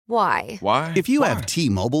Why? Why? If you have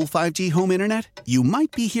T-Mobile 5G home internet, you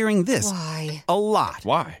might be hearing this Why? a lot.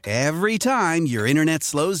 Why? Every time your internet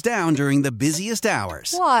slows down during the busiest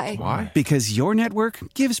hours. Why? Why? Because your network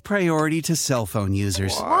gives priority to cell phone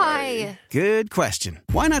users. Why? Good question.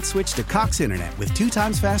 Why not switch to Cox Internet with 2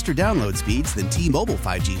 times faster download speeds than T-Mobile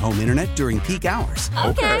 5G home internet during peak hours?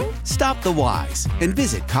 Okay. Stop the whys and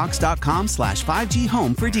visit cox.com/5G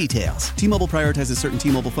home for details. T-Mobile prioritizes certain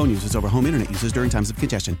T-Mobile phone users over home internet users during times of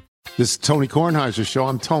congestion. This is Tony Kornheiser's show.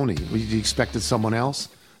 I'm Tony. You expected someone else?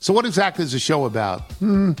 So what exactly is the show about?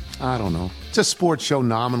 I don't know. It's a sports show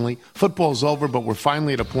nominally. Football's over, but we're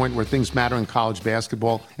finally at a point where things matter in college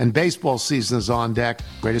basketball, and baseball season is on deck.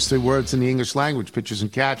 Greatest 3 words in the English language, pitchers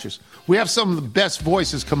and catchers. We have some of the best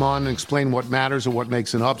voices come on and explain what matters or what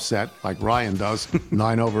makes an upset, like Ryan does,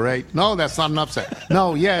 9/8. No, that's not an upset.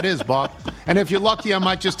 No, yeah, it is, Bob. And if you're lucky, I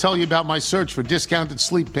might just tell you about my search for discounted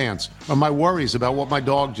sleep pants or my worries about what my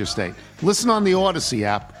dog just ate. Listen on the Odyssey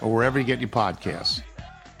app or wherever you get your podcasts.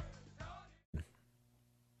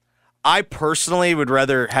 I personally would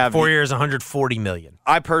rather have 4 years, $140 million.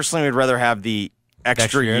 I personally would rather have the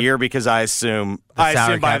extra year because I assume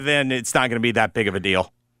by then it's not going to be that big of a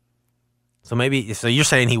deal. So you're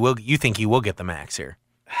saying you think he will get the max here?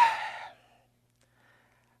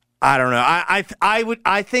 I don't know.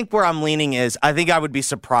 I think where I'm leaning is I think I would be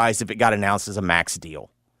surprised if it got announced as a max deal.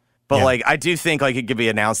 But Yeah. I do think it could be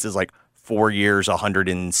announced as 4 years,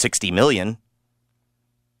 $160 million.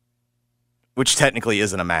 Which technically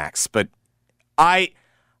isn't a max, but I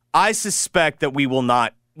suspect that we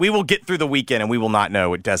will get through the weekend and we will not know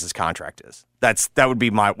what Dez's contract is. That would be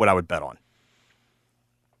what I would bet on.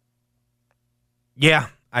 Yeah,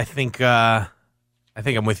 I think I'm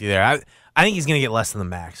with you there. I think he's going to get less than the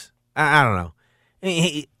max. I don't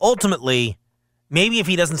know. Ultimately, maybe if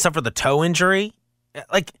he doesn't suffer the toe injury,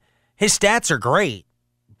 his stats are great,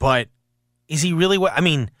 but is he really what? I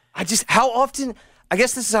mean, how often? I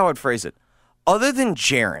guess this is how I'd phrase it. Other than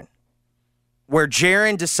Jaren, where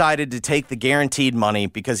Jaren decided to take the guaranteed money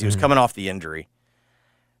because he was coming off the injury,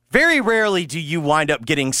 very rarely do you wind up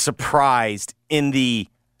getting surprised in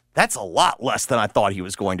that's a lot less than I thought he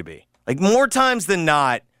was going to be. More times than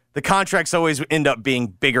not, the contracts always end up being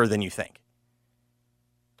bigger than you think.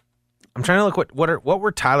 I'm trying to look what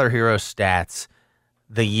were Tyler Hero's stats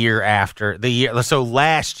the year after so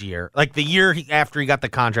last year, the year after he got the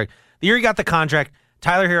contract. The year he got the contract,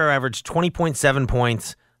 Tyler Hero averaged 20.7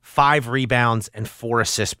 points, 5 rebounds, and 4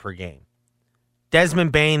 assists per game.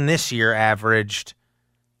 Desmond Bane this year averaged,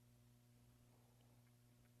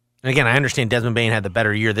 and again, I understand Desmond Bane had the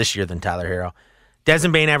better year this year than Tyler Hero.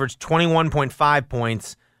 Desmond Bane averaged 21.5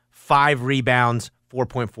 points, 5 rebounds,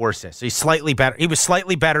 4.4 assists. So he's slightly better. He was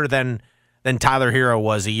slightly better than Tyler Hero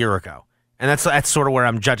was a year ago. And that's sort of where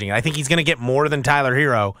I'm judging it. I think he's going to get more than Tyler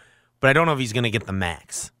Hero, but I don't know if he's going to get the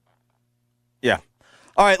max. Yeah.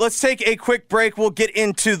 All right, let's take a quick break. We'll get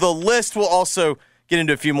into the list. We'll also get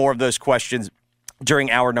into a few more of those questions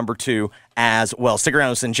during hour number 2 as well. Stick around,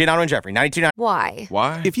 listen. Giannato and Jeffrey, 92.9. Why?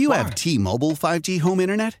 Why? If you have T-Mobile 5G home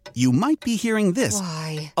internet, you might be hearing this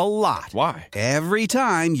Why? a lot. Why? Every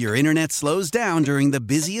time your internet slows down during the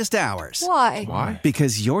busiest hours. Why? Why?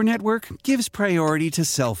 Because your network gives priority to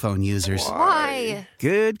cell phone users. Why?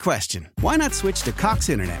 Good question. Why not switch to Cox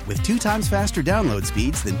Internet with 2 times faster download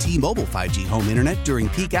speeds than T-Mobile 5G home internet during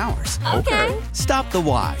peak hours? Okay. Stop the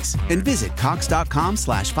whys and visit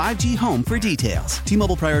cox.com/5G home for details.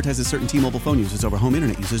 T-Mobile prioritizes certain T-Mobile phone users over home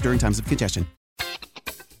internet users during times of congestion.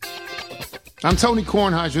 I'm Tony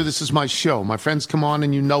Kornheiser. This is my show. My friends come on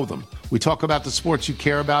and you know them. We talk about the sports you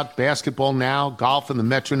care about, basketball now, golf, and the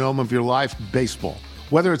metronome of your life, baseball.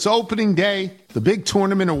 Whether it's opening day, the big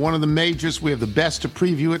tournament, or one of the majors, we have the best to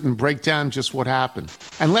preview it and break down just what happened.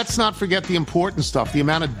 And let's not forget the important stuff, the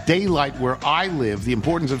amount of daylight where I live, the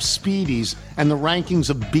importance of speedies, and the rankings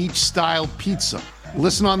of beach-style pizza.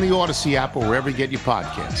 Listen on the Odyssey app or wherever you get your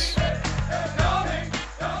podcasts.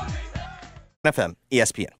 FM,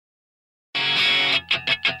 ESPN.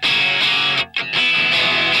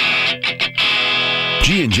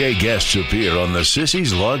 G&J guests appear on the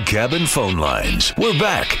Sissy's Log Cabin phone lines. We're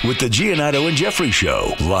back with the Giannato and Jeffrey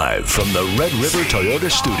Show, live from the Red River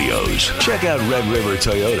Toyota Studios. Check out Red River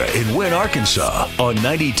Toyota in Wynn, Arkansas on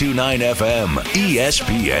 92.9 FM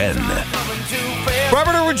ESPN.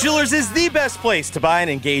 Robert Irwin Jewelers is the best place to buy an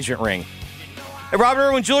engagement ring. At Robert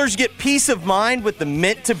Irwin Jewelers, you get peace of mind with the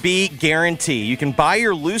meant-to-be guarantee. You can buy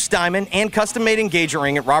your loose diamond and custom-made engagement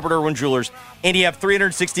ring at Robert Irwin Jewelers, and you have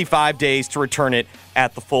 365 days to return it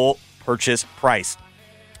at the full purchase price.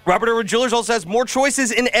 Robert Irwin Jewelers also has more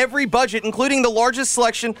choices in every budget, including the largest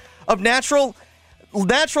selection of natural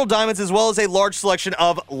natural diamonds as well as a large selection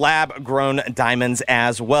of lab-grown diamonds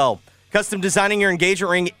as well. Custom designing your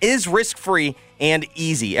engagement ring is risk-free and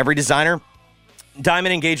easy. Every designer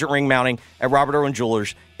diamond engagement ring mounting at Robert Irwin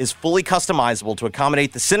Jewelers is fully customizable to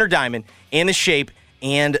accommodate the center diamond and the shape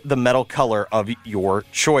and the metal color of your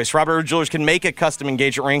choice. Robert Irwin Jewelers can make a custom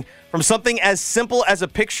engagement ring from something as simple as a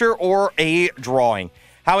picture or a drawing.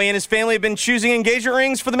 Howie and his family have been choosing engagement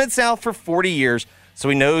rings for the Mid-South for 40 years, so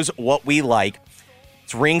he knows what we like.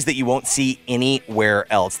 It's rings that you won't see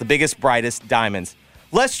anywhere else. The biggest, brightest diamonds.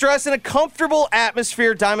 Less stress and a comfortable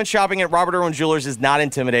atmosphere. Diamond shopping at Robert Irwin Jewelers is not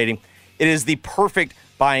intimidating. It is the perfect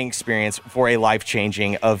buying experience for a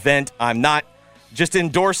life-changing event. I'm not just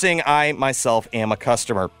endorsing. I, myself, am a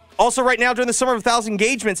customer. Also, right now, during the Summer of 1,000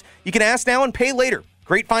 engagements, you can ask now and pay later.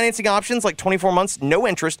 Great financing options like 24 months, no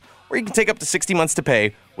interest, or you can take up to 60 months to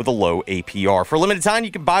pay with a low APR. For a limited time,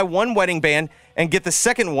 you can buy one wedding band and get the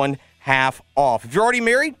second one half off. If you're already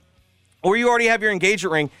married or you already have your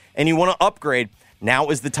engagement ring and you want to upgrade, now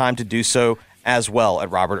is the time to do so as well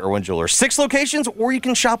at Robert Irwin Jewelers. 6 locations, or you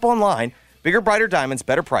can shop online. Bigger, brighter diamonds,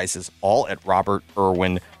 better prices, all at Robert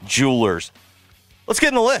Irwin Jewelers. Let's get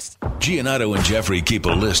in the list. Giannato and Jeffrey keep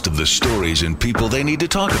a list of the stories and people they need to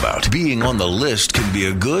talk about. Being on the list can be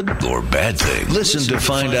a good or bad thing. Listen to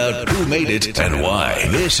find out who made it and why.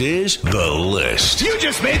 This is The List. You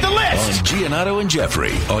just made the list! On Giannato and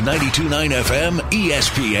Jeffrey on 92.9 FM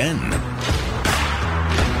ESPN.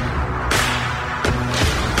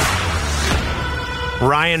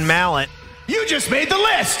 Ryan Mallett. You just made the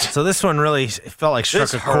list! So this one really felt like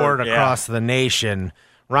struck a chord across the nation.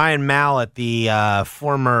 Ryan Mallett, the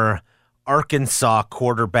former Arkansas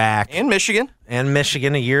quarterback, And Michigan.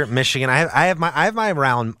 A year at Michigan. I have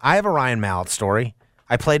a Ryan Mallett story.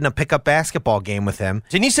 I played in a pickup basketball game with him.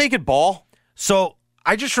 Didn't you say he could ball? So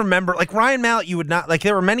I just remember, like, Ryan Mallett, you would not, like,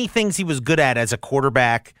 there were many things he was good at as a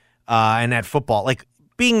quarterback and at football. Like,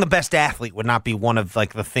 being the best athlete would not be one of,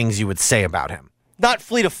 like, the things you would say about him. Not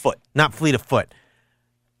fleet of foot.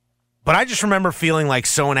 But I just remember feeling like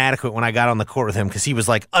so inadequate when I got on the court with him because he was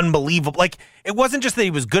like unbelievable. Like, it wasn't just that he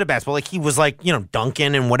was good at basketball. Like, he was like,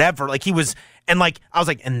 dunking and whatever. Like, he was, and like, I was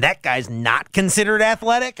like, and that guy's not considered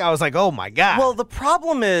athletic? I was like, oh my God. Well, the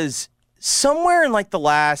problem is somewhere in like the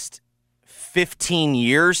last 15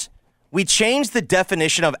 years, we changed the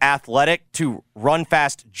definition of athletic to run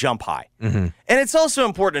fast, jump high. Mm-hmm. And it's also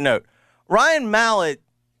important to note, Ryan Mallett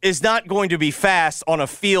is not going to be fast on a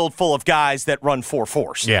field full of guys that run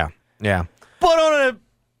 4.4s. Yeah. But on an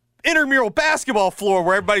intramural basketball floor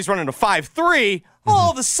where everybody's running a 5.3, all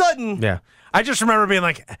of a sudden. Yeah. I just remember being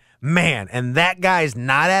like, man, and that guy's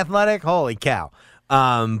not athletic? Holy cow.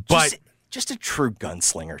 But just a true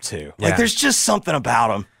gunslinger, too. Yeah. Like, there's just something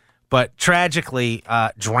about him. But tragically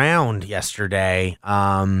drowned yesterday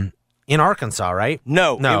in Arkansas, right?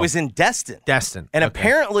 No, it was in Destin. And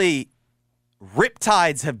apparently,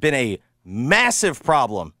 riptides have been a massive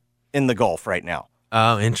problem in the Gulf right now.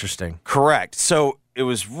 Oh, interesting. Correct. So it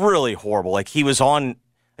was really horrible. Like, he was on,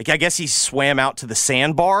 like, I guess he swam out to the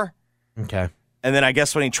sandbar. Okay. And then I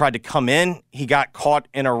guess when he tried to come in, he got caught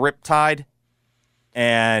in a riptide.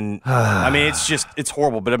 And, I mean, it's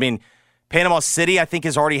horrible. But, I mean, Panama City, I think,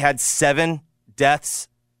 has already had 7 deaths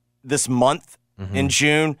this month in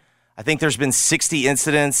June. I think there's been 60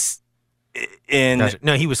 incidents in. Gotcha.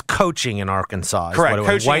 No, he was coaching in Arkansas. Correct.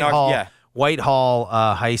 Coaching Whitehall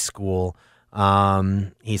High School.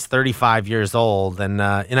 He's 35 years old, and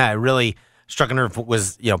I really struck a nerve.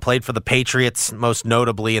 Was played for the Patriots, most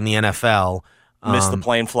notably in the NFL. Missed the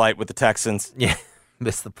plane flight with the Texans. Yeah,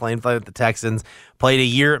 missed the plane flight with the Texans. Played a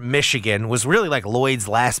year at Michigan. Was really like Lloyd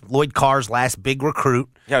Carr's last big recruit.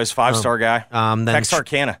 Yeah, he was a 5-star guy. Then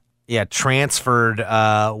Texarkana. Yeah, transferred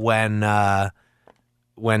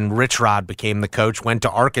when Rich Rod became the coach, went to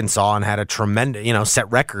Arkansas and had a tremendous,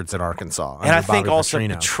 set records at Arkansas. And I think also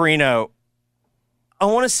Petrino. I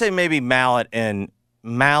want to say maybe Mallett and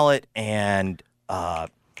Mallett was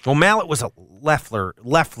a Leffler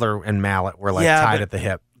and Mallett were tied at the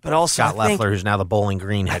hip. But also Scott Leffler, who's now the Bowling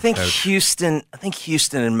Green head coach. I think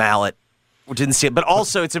Houston and Mallett didn't see it. But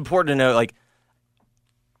also it's important to note, like,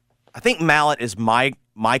 I think Mallett is my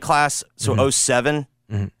class, so 07.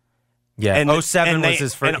 Mm-hmm. Yeah, and 07 was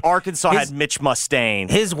his first. And Arkansas had Mitch Mustaine.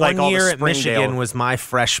 His 1 year at Michigan was my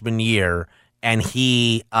freshman year, and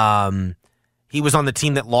he was on the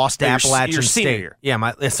team that lost to Appalachian State. Senior year. Yeah,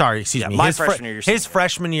 my freshman year. His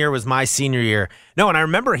freshman year was my senior year. No, and I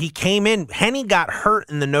remember he came in. Henny got hurt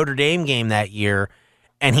in the Notre Dame game that year,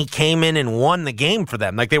 and he came in and won the game for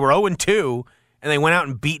them. Like, they were 0-2, and they went out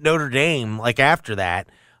and beat Notre Dame after that.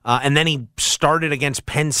 And then he started against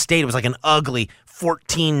Penn State. It was like an ugly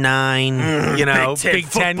 14-9, Big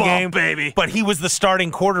Ten 10 football, game, baby. But he was the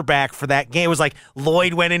starting quarterback for that game. It was like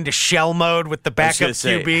Lloyd went into shell mode with the backup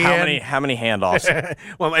QB. How many handoffs?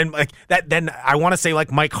 Well, and like that, then I want to say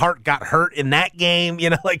like Mike Hart got hurt in that game.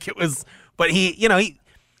 Like it was, but he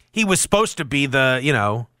was supposed to be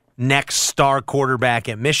the next star quarterback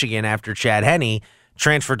at Michigan after Chad Henne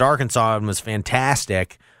transferred to Arkansas and was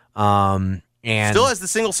fantastic. And still has the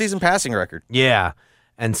single season passing record. Yeah.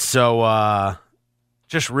 And so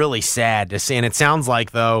just really sad to see. And it sounds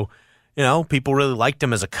like, though, people really liked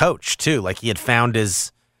him as a coach, too. Like he had found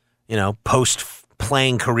his,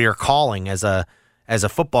 post-playing career calling as a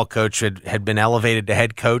football coach, had been elevated to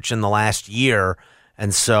head coach in the last year.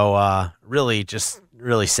 And so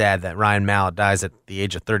really sad that Ryan Mallett dies at the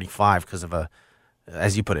age of 35 because of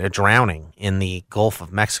as you put it, a drowning in the Gulf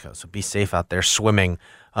of Mexico. So be safe out there swimming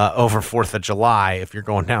over 4th of July if you're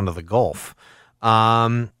going down to the Gulf.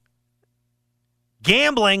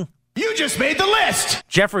 Gambling. You just made the list.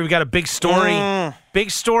 Jeffrey, we got a big story.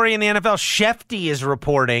 Big story in the NFL. Shefty is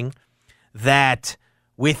reporting that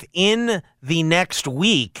within the next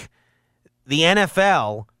week, the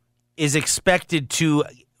NFL is expected to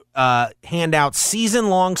hand out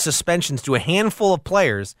season-long suspensions to a handful of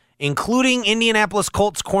players, including Indianapolis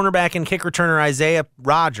Colts cornerback and kick returner Isaiah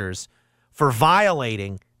Rodgers, for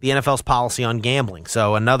violating the NFL's policy on gambling.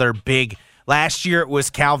 So another big. Last year it was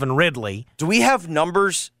Calvin Ridley. Do we have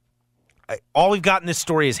numbers? All we've got in this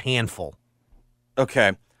story is handful.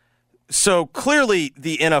 Okay. So clearly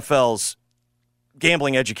the NFL's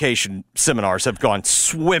gambling education seminars have gone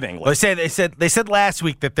swimmingly. Well, they said last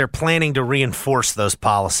week that they're planning to reinforce those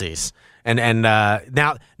policies. And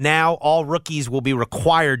now all rookies will be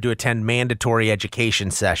required to attend mandatory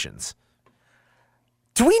education sessions.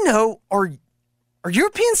 Do we know, are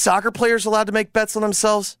European soccer players allowed to make bets on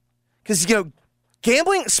themselves? Because,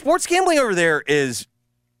 sports gambling over there is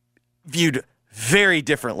viewed very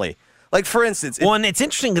differently. Like, for instance... and it's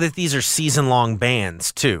interesting that these are season-long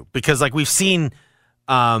bans, too. Because, like, we've seen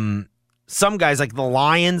some guys, like the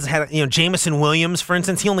Lions, had Jameson Williams, for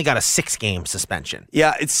instance, he only got a 6-game suspension.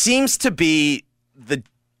 Yeah, it seems to be the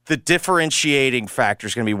differentiating factor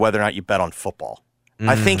is going to be whether or not you bet on football.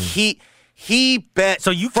 I think he bet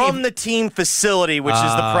from the team facility, which is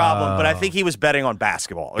the problem, but I think he was betting on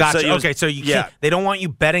basketball. Gotcha. So you can't, they don't want you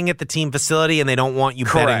betting at the team facility, and they don't want you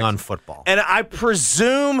betting on football. And I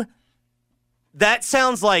presume that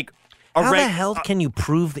sounds like how the hell can you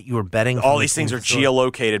prove that you were betting? All these things are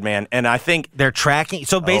geolocated, man, and I think they're tracking.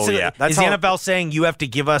 So basically, is the NFL saying you have to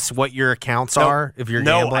give us what your accounts are if you're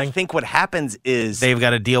gambling? No, I think what happens is they've got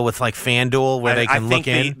to deal with like FanDuel where they can look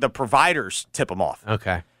in. The providers tip them off.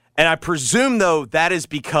 Okay. And I presume, though, that is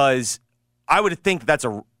because I would think that's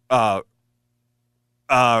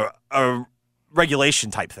a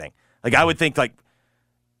regulation type thing. Like, I would think, like,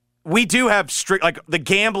 we do have strict, like, the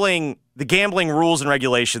gambling rules and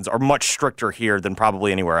regulations are much stricter here than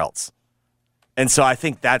probably anywhere else. And so I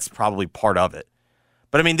think that's probably part of it.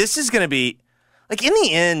 But, I mean, this is going to be, like, in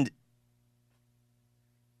the end,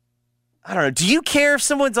 I don't know. Do you care if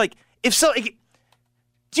someone's, like,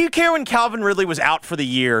 do you care when Calvin Ridley was out for the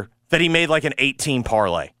year that he made like an 18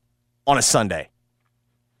 parlay on a Sunday?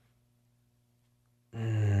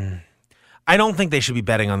 I don't think they should be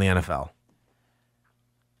betting on the NFL.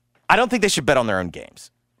 I don't think they should bet on their own games.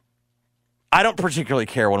 I don't particularly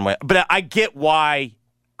care one way, but I get why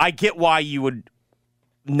you would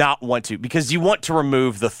not want to, because you want to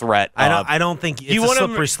remove the threat. I don't think it's a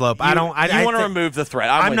slippery slope. You want to remove the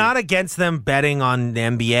threat. I'm not against them betting on the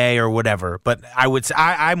NBA or whatever, but I would say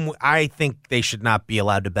I think they should not be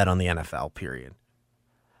allowed to bet on the NFL. Period.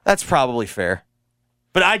 That's probably fair,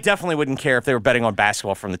 but I definitely wouldn't care if they were betting on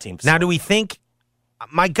basketball from the team. Now, do we think?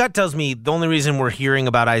 My gut tells me the only reason we're hearing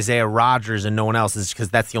about Isaiah Rodgers and no one else is because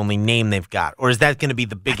that's the only name they've got, or is that going to be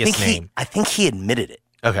the biggest name? I think he admitted it.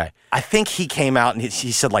 Okay. I think he came out and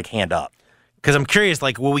he said, like, hand up. Because I'm curious,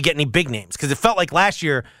 like, will we get any big names? Because it felt like last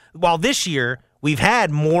year, while this year we've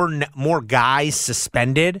had more guys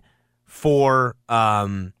suspended for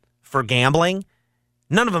gambling,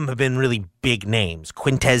 none of them have been really big names.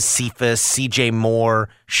 Quintez Cephas, C.J. Moore,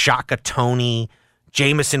 Shaka Toney,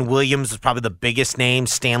 Jameson Williams is probably the biggest name,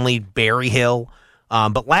 Stanley Berryhill.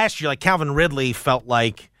 But last year, like, Calvin Ridley felt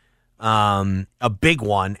like a big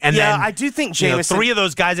one. And then I do think Jameson. 3 of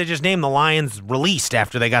those guys I just named, the Lions released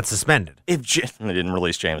after they got suspended. They didn't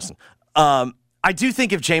release Jameson. I do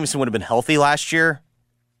think if Jameson would have been healthy last year,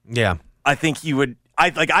 I think you would.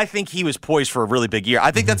 I think he was poised for a really big year.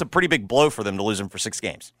 I think that's a pretty big blow for them to lose him for 6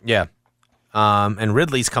 games. Yeah, and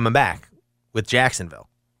Ridley's coming back with Jacksonville.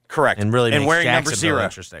 Correct, and really makes wearing Jacksonville number 0.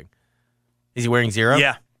 Interesting. Is he wearing 0?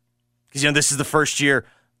 Yeah. Because, this is the first year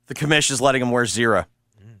the commission is letting him wear 0.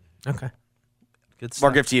 Okay. Good stuff.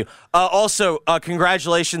 More gift to you. Also,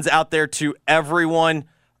 congratulations out there to everyone.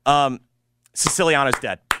 Siciliano's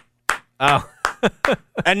dead. Oh.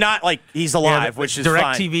 And not like he's alive, which is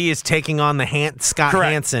fine. DirecTV is taking on the Scott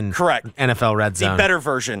Hansen NFL Red Zone. The better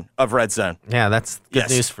version of Red Zone. Yeah, that's good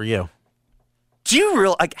news for you. Do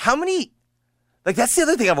you how many, that's the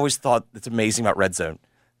other thing I've always thought that's amazing about Red Zone.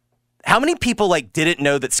 How many people, didn't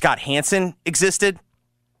know that Scott Hansen existed?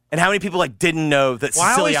 And how many people, didn't know that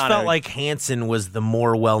Siciliano... I always felt like Hansen was the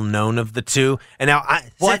more well-known of the two. And now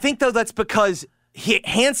I think, though, that's because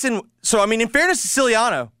Hansen... So, in fairness to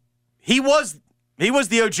Siciliano, he was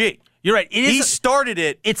the OG. You're right. He started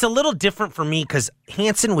it. It's a little different for me because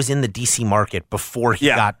Hansen was in the D.C. market before he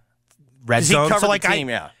got Red Zone. He covered the team,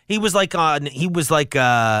 He was like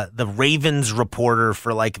the Ravens reporter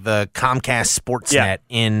for the Comcast Sportsnet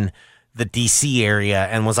in the D.C. area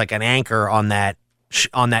and was an anchor on that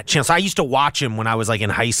channel. So I used to watch him when I was in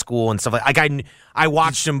high school and stuff I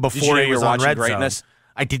watched him before he was on Red Zone.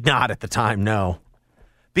 I did not at the time, no.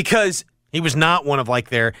 Because he was not one of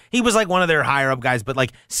he was one of their higher up guys,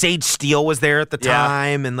 but Sage Steele was there at the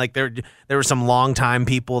time, and there were some longtime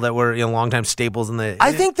people that were longtime staples in the.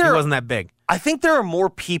 I think he wasn't that big. I think there are more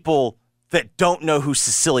people that don't know who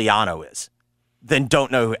Siciliano is than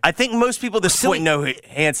don't know who. I think most people at this point know who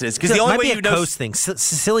Hansen is because the only way you know Coast thing.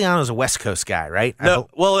 Siciliano's a West Coast guy, right? No,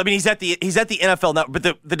 he's at the NFL now, but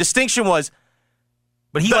the distinction was.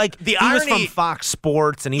 But he was from Fox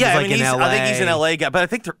Sports, and he was in L.A. I think he's an L.A. guy, but I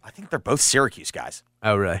think they're both Syracuse guys.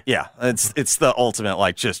 Oh, really? Yeah, it's the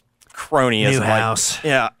ultimate just cronyism. Newhouse.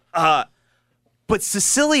 Yeah, but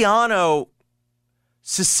Siciliano.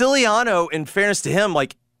 In fairness to him,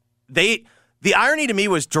 the irony to me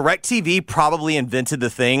was DirecTV probably invented the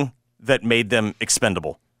thing that made them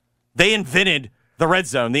expendable. They invented the Red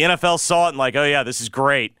Zone. The NFL saw it and oh yeah, this is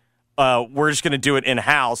great. We're just going to do it in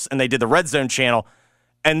house, and they did the Red Zone channel.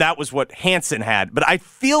 And that was what Hansen had. But I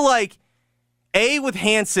feel with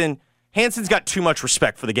Hansen's got too much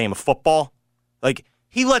respect for the game of football.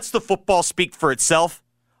 He lets the football speak for itself.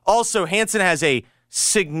 Also, Hansen has a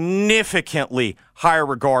significantly higher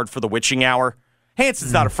regard for the witching hour.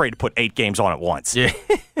 Hansen's not afraid to put 8 games on at once. Yeah.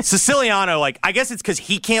 Siciliano, I guess it's because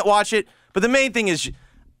he can't watch it. But the main thing is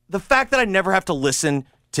the fact that I never have to listen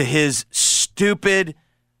to his stupid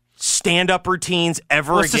stand-up routines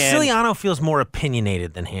ever again. Siciliano feels more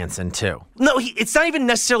opinionated than Hansen, too. No, it's not even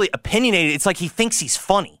necessarily opinionated. It's he thinks he's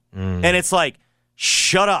funny. And it's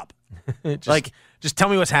shut up. Just tell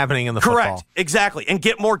me what's happening in the football. Correct, exactly. And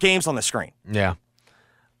get more games on the screen. Yeah.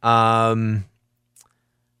 But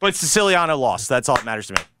Siciliano lost. That's all that matters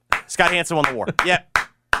to me. Scott Hansen won the war. Yeah.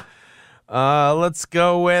 Let's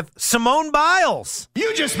go with Simone Biles.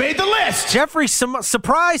 You just made the list. Jeffrey,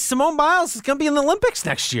 surprise, Simone Biles is going to be in the Olympics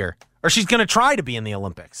next year. Or she's going to try to be in the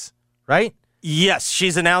Olympics, right? Yes,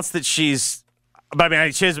 she's announced that she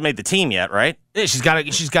hasn't made the team yet, right? Yeah, she's going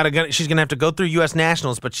to have to go through U.S.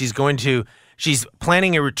 Nationals, but she's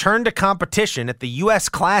planning a return to competition at the U.S.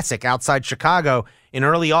 Classic outside Chicago in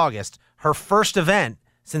early August. Her first event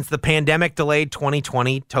since the pandemic-delayed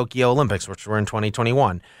 2020 Tokyo Olympics, which were in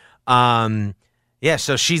 2021.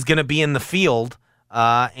 So she's going to be in the field,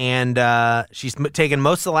 and she's taken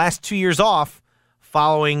most of the last 2 years off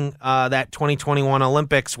following that 2021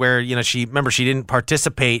 Olympics where, she didn't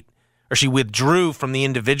participate or she withdrew from the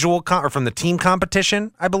individual or from the team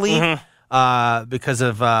competition, I believe, because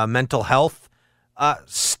of mental health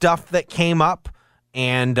stuff that came up,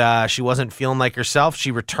 and she wasn't feeling like herself.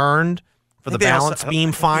 She returned for the balance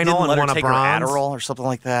beam final and won a bronze. Adderall or something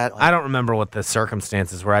like that. I don't remember what the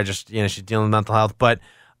circumstances were. I just, she's dealing with mental health. But,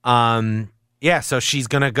 so she's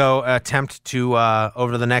going to go attempt to,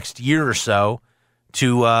 over the next year or so,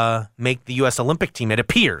 to make the U.S. Olympic team, it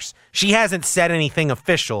appears. She hasn't said anything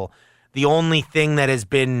official. The only thing that has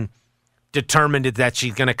been determined is that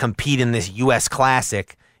she's going to compete in this U.S.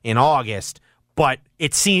 Classic in August. But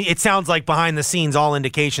it sounds like behind the scenes, all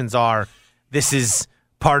indications are this is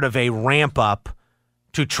part of a ramp up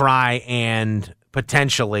to try and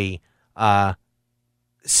potentially go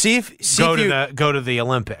to the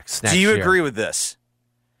Olympics next year. Do you agree with this?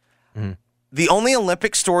 Mm-hmm. The only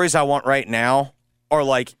Olympic stories I want right now are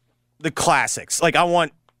the classics. I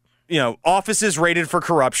want, offices raided for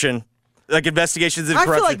corruption, investigations of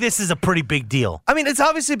corruption. I feel like this is a pretty big deal. It's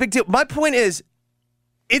obviously a big deal. My point is,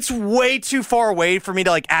 it's way too far away for me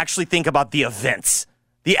to actually think about the events,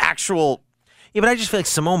 the actual. Yeah, but I just feel like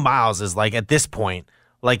Simone Biles is at this point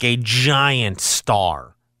a giant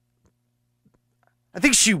star. I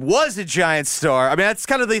think she was a giant star. That's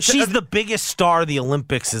kind of she's the biggest star the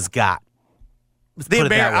Olympics has got.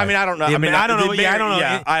 I mean, I don't know. I don't know. I don't know.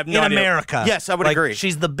 Yeah, I have no in idea. America, yes, I would like, agree.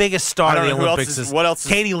 She's the biggest star of the Olympics. What else?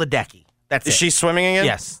 Katie Ledecky. That's Is it. she swimming again?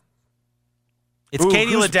 Yes. It's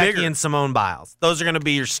Katie who's Ledecky bigger? and Simone Biles. Those are going to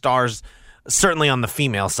be your stars, certainly on the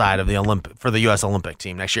female side of the for the U.S. Olympic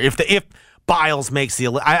team next year. If Biles makes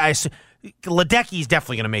I assume Ledecky's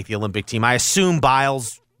definitely going to make the Olympic team. I assume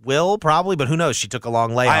Biles will probably, but who knows? She took a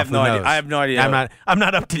long layoff. I have no idea. I have no idea. I'm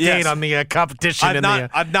not up to date on the competition.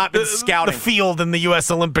 I've not been scouting the field in the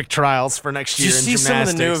U.S. Olympic trials for next year. Did you see some of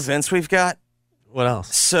the new events we've got? What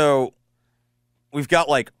else? So we've got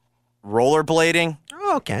like rollerblading.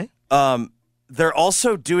 Oh, okay. They're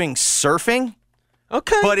also doing surfing.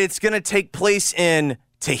 Okay. But it's going to take place in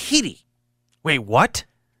Tahiti. Wait, what?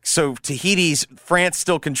 So France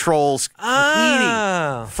still controls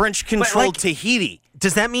Tahiti. French controlled Tahiti.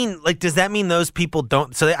 Does that mean those people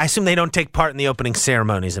don't? So I assume they don't take part in the opening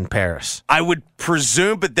ceremonies in Paris. I would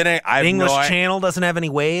presume, but then I have the English Channel doesn't have any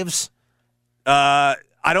waves. I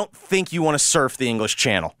don't think you want to surf the English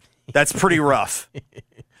Channel. That's pretty rough.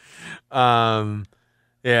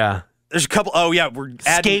 Yeah. There's a couple. Oh yeah, we're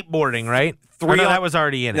skateboarding, right? That was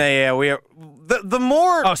already in it. Yeah, we are. The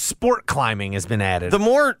more sport climbing has been added. The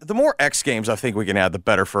more X Games I think we can add, the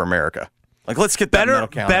better for America. Like, let's get that medal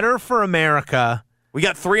count. Better for America. We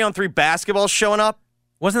got 3-on-3 basketball showing up.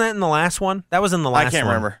 Wasn't that in the last one? That was in the last one. I can't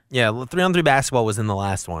remember. Yeah, 3-on-3 basketball was in the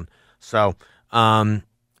last one. So,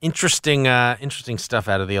 interesting stuff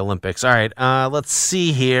out of the Olympics. All right, let's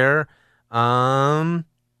see here. Moneyball?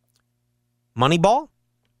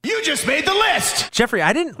 You just made the list. Jeffrey,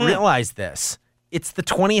 I didn't realize this. It's the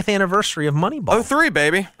 20th anniversary of Moneyball. 03,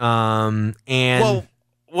 baby. And well,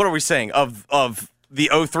 what are we saying of the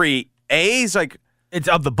 03 A's? Like, it's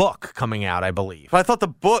of the book coming out, I believe. But I thought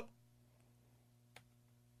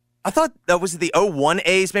that was the 01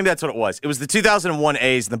 A's. Maybe that's what it was. It was the 2001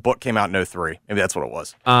 A's, and the book came out in 03. Maybe that's what it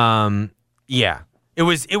was. Yeah.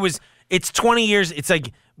 It's 20 years. It's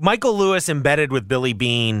like Michael Lewis embedded with Billy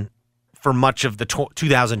Beane for much of the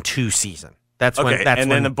 2002 season. That's when.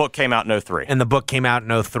 Then the book came out in 03. And the book came out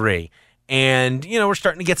in 03. And, we're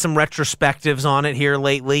starting to get some retrospectives on it here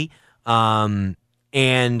lately. And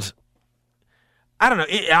I don't know.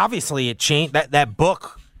 Obviously, it changed. That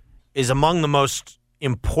book is among the most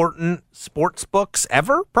important sports books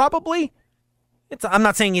ever, probably. I'm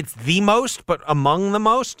not saying it's the most, but among the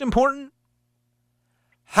most important.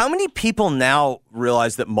 How many people now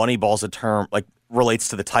realize that Moneyball's a term, like, relates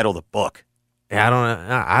to the title of the book? Yeah,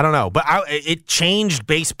 I don't know. But it changed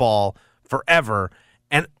baseball forever.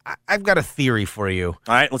 And I've got a theory for you. All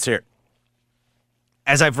right, let's hear it.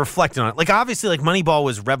 As I've reflected on it. Like, obviously, like, Moneyball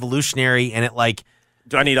was revolutionary, and it, like...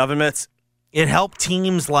 Do I need oven mitts? It helped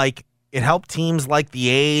teams like the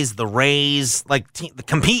A's, the Rays, like,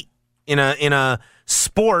 compete in a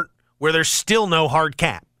sport where there's still no hard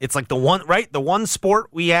cap. It's like the one sport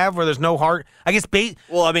we have where there's no hard... I guess...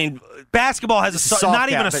 basketball has not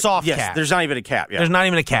even a soft cap. Yes, there's not even a cap. Yeah. There's not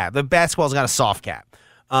even a cap. The basketball's got a soft cap.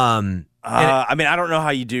 I don't know how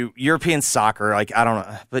you do European soccer. Like, I don't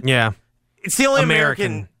know. But yeah. It's the only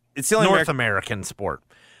American. It's the only North American sport.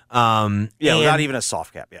 Without even a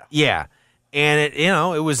soft cap. Yeah. Yeah. And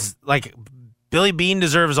it was like Billy Beane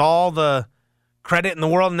deserves all the credit in the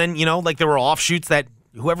world. And then, like there were offshoots that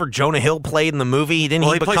whoever Jonah Hill played in the movie,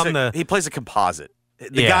 he plays a composite.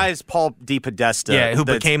 The guy is Paul DePodesta. Yeah, who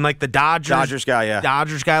became like the Dodgers guy, yeah.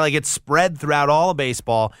 Dodgers guy. Like, it's spread throughout all of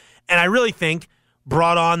baseball. And I really think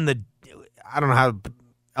brought on I don't know how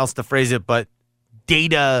else to phrase it, but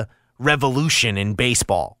data revolution in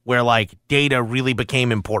baseball, where like data really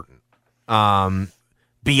became important.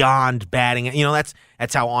 Beyond batting,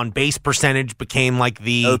 that's how on base percentage became like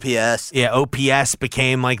the OPS. Yeah, OPS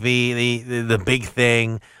became like the big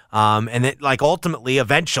thing. And it like ultimately,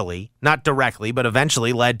 eventually, not directly, but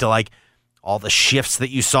eventually led to like all the shifts that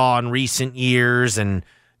you saw in recent years, and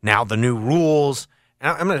now the new rules.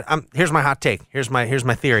 And here's my hot take. Here's my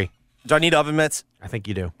theory. Do I need oven mitts? I think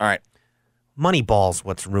you do. All right. Moneyball's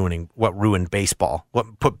what ruined baseball.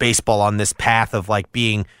 What put baseball on this path of like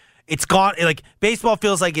being. It's gone. Like, baseball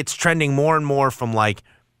feels like it's trending more and more from like.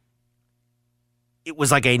 It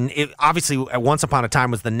was like obviously at once upon a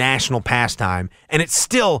time was the national pastime, and it's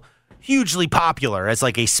still hugely popular as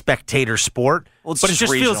like a spectator sport. Well, but it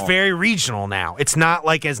just regional. feels very regional now. It's not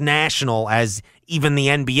like as national as even the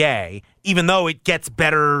NBA, even though it gets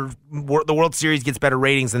better. The World Series gets better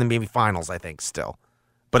ratings than the maybe finals, I think, still.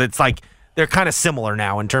 But it's like they're kind of similar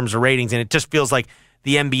now in terms of ratings, and it just feels like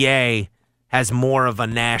the NBA has more of a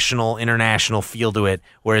national, international feel to it,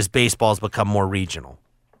 whereas baseball's become more regional.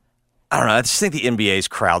 I don't know. I just think the NBA's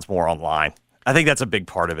crowd's more online. I think that's a big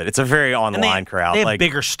part of it. It's a very online crowd. They have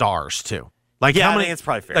bigger stars, too. Like Yeah, how I many? think it's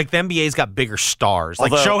probably fair. Like the NBA's got bigger stars.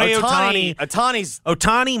 Like Although Shohei Ohtani.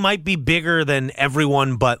 Ohtani's Might be bigger than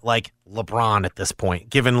everyone, but like LeBron at this point,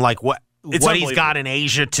 given like what he's got in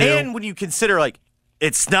Asia too. And when you consider like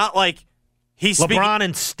it's not like he's LeBron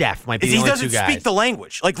and Steph might be the he only doesn't two guys. speak the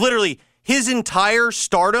language. Like literally, his entire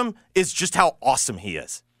stardom is just how awesome he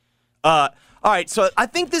is. All right, so I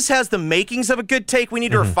think this has the makings of a good take. We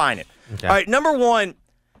need to refine it. Okay. All right, number one,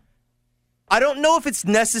 I don't know if it's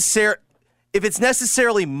necessarily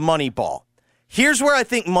Moneyball. Here's where I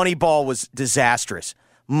think Moneyball was disastrous.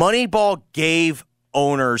 Moneyball gave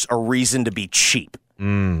owners a reason to be cheap.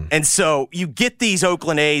 And so you get these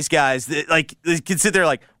Oakland A's guys that like they can sit there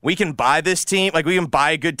like, we can buy this team, like we can buy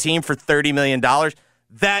a good team for $30 million.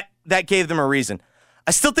 That gave them a reason.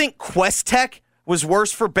 I still think Quest Tech was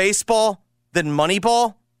worse for baseball than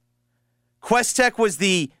Moneyball. Quest Tech was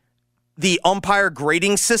the umpire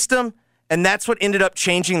grading system, and that's what ended up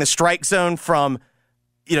changing the strike zone from,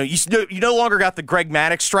 you no longer got the Greg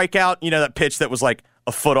Maddux strikeout, that pitch that was like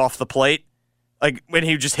a foot off the plate, like when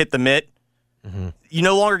he just hit the mitt. You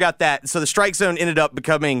no longer got that. So the strike zone ended up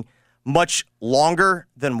becoming much longer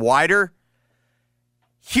than wider.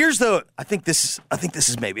 I think this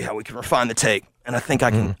is maybe how we can refine the take, and I think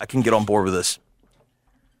I can get on board with this.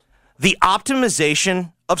 The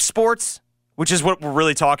optimization of sports, which is what we're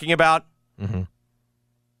really talking about,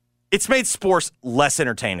 it's made sports less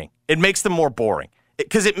entertaining. It makes them more boring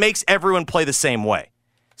because it makes everyone play the same way.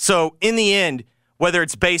 So in the end, whether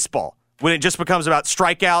it's baseball, when it just becomes about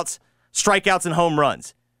strikeouts and home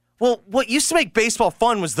runs. Well, what used to make baseball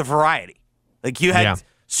fun was the variety. Like you had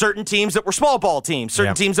certain teams that were small ball teams,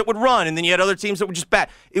 certain teams that would run, and then you had other teams that would just bat.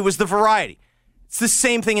 It was the variety. It's the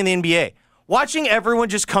same thing in the NBA. Watching everyone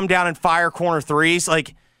just come down and fire corner threes,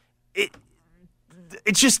 like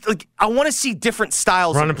it's just like I want to see different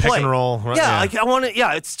styles Run of and play. pick and roll. Like I want to.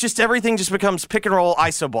 Yeah, it's just everything just becomes pick and roll,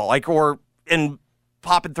 iso ball, and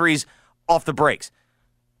popping threes off the breaks.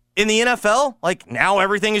 In the NFL, like now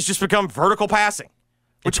everything has just become vertical passing.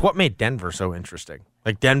 It's what made Denver so interesting.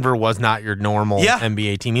 Like Denver was not your normal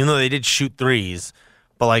NBA team, even though they did shoot threes,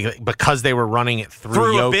 but like because they were running it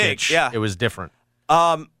through Jokic, it was different.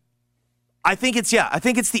 I think it's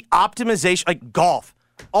the optimization, like golf.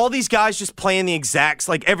 All these guys just playing the exacts,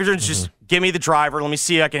 like everyone's just give me the driver, let me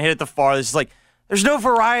see if I can hit it the farthest. Like there's no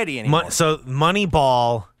variety anymore. So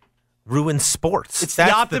Moneyball ruins sports. It's the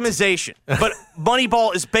optimization. But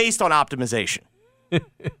Moneyball is based on optimization. Really,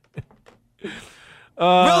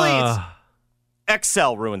 it's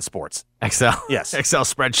Excel ruins sports. Excel? Yes. Excel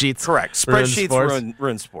spreadsheets? Correct. Spreadsheets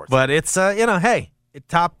ruin sports. But it's, hey,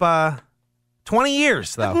 top 20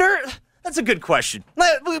 years, though. That's a good question.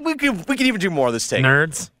 We could even do more of this take.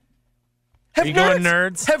 Nerds? Are you going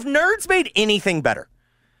nerds? Have nerds made anything better?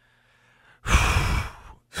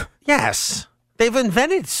 Yes. They've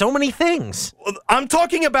invented so many things. I'm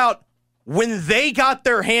talking about when they got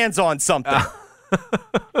their hands on something.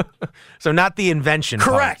 So not the invention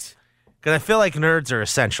Correct. Because I feel like nerds are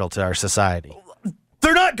essential to our society.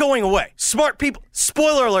 They're not going away. Smart people,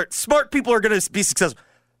 spoiler alert, smart people are going to be successful.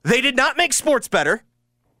 They did not make sports better.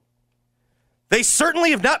 They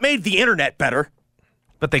certainly have not made the internet better.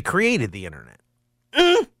 But they created the internet.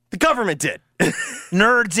 The government did.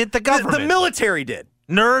 Nerds at the government. The military did.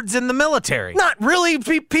 Nerds in the military. Not really.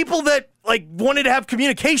 People that like wanted to have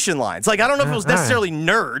communication lines. Like I don't know if it was necessarily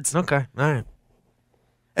nerds. Okay, all right.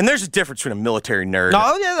 And there's a difference between a military nerd.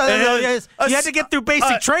 No, you had to get through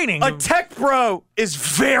basic training. A tech bro is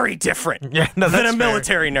very different than a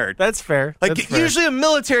military nerd. That's fair. Like usually a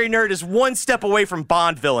military nerd is one step away from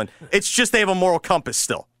Bond villain. It's just they have a moral compass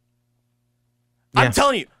still. Yeah. I'm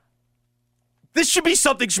telling you, this should be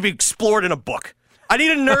something should be explored in a book. I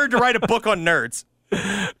need a nerd to write a book on nerds.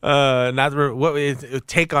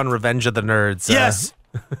 Take on Revenge of the Nerds. Yes.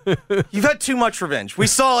 You've had too much revenge. We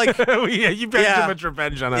saw like you've had too much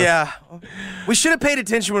revenge on us. Yeah. We should have paid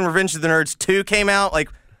attention when Revenge of the Nerds 2 came out. Like,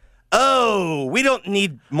 oh, we don't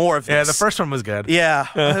need more of this. Yeah, the first one was good. Yeah.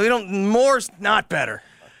 More's not better.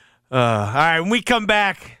 All right, when we come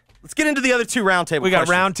back, let's get into the other two roundtable questions. We got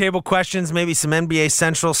roundtable questions, maybe some NBA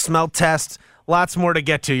Central smell tests. Lots more to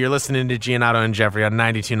get to. You're listening to Giannato and Jeffrey on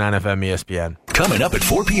 92.9 FM ESPN. Coming up at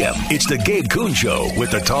 4 p.m., it's the Gabe Kuhn Show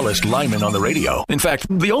with the tallest lineman on the radio. In fact,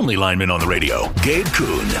 the only lineman on the radio, Gabe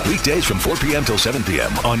Kuhn. Weekdays from 4 p.m. till 7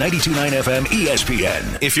 p.m. on 92.9 FM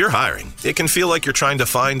ESPN. If you're hiring, it can feel like you're trying to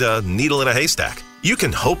find a needle in a haystack. You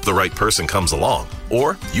can hope the right person comes along,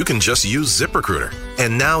 or you can just use ZipRecruiter.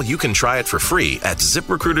 And now you can try it for free at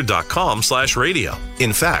ZipRecruiter.com/radio.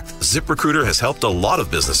 In fact, ZipRecruiter has helped a lot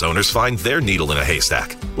of business owners find their needle in a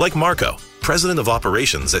haystack, like Marco, president of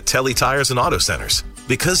operations at Telly Tires and Auto Centers.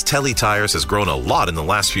 Because Telly Tires has grown a lot in the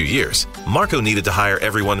last few years, Marco needed to hire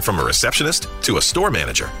everyone from a receptionist to a store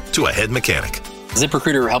manager to a head mechanic.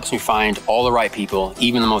 ZipRecruiter helps me find all the right people,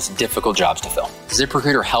 even the most difficult jobs to fill.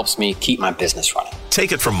 ZipRecruiter helps me keep my business running.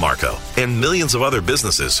 Take it from Marco and millions of other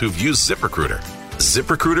businesses who've used ZipRecruiter.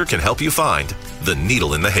 ZipRecruiter can help you find the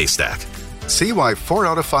needle in the haystack. See why 4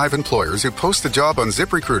 out of 5 employers who post a job on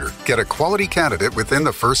ZipRecruiter get a quality candidate within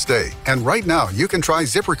the first day. And right now, you can try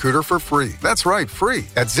ZipRecruiter for free. That's right, free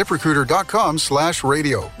at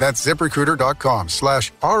ZipRecruiter.com/radio. That's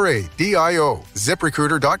ZipRecruiter.com/RADIO.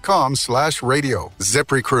 ZipRecruiter.com/radio.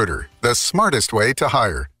 ZipRecruiter, the smartest way to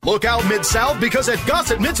hire. Look out, Mid-South, because at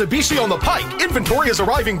Gossett Mitsubishi on the Pike, inventory is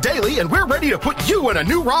arriving daily, and we're ready to put you in a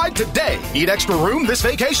new ride today. Need extra room this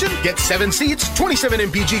vacation? Get 7 seats, 27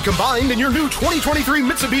 MPG combined in your new 2023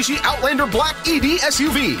 Mitsubishi Outlander Black EV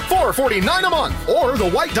SUV, $449 a month. Or the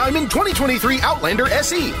White Diamond 2023 Outlander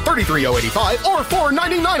SE, $33,085 or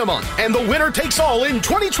 $499 a month. And the winner takes all in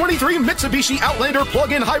 2023 Mitsubishi Outlander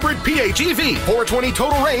Plug-in Hybrid PHEV, 420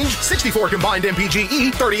 total range, 64 combined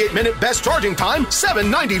MPGe, 38-minute best charging time,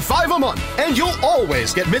 $795 a month. And you'll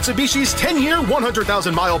always get Mitsubishi's 10-year,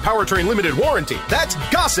 100,000-mile powertrain limited warranty. That's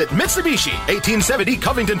Gossett Mitsubishi, 1870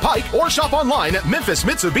 Covington Pike, or shop online at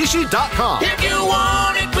memphismitsubishi.com. If you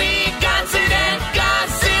want it, we got it at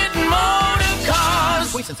Gossett Motor Cars.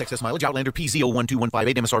 Points and excess mileage. Outlander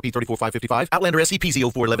PZ012158, MSRP 34,555. Outlander SE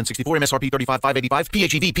PZ041164, MSRP 35,585.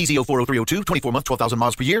 PHEV PZ040302, 24-month, 12,000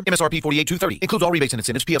 miles per year, MSRP 48,230. Includes all rebates and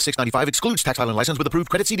incentives. PF 695 excludes tax filing license with approved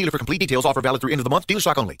credit. See dealer for complete details. Offer valid through end of the month. Dealer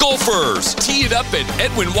stock only. Golfers, tee it up at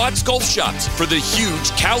Edwin Watts Golf Shops for the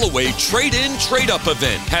huge Callaway Trade-In Trade-Up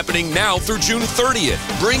event happening now through June 30th.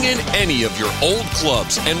 Bring in any of your old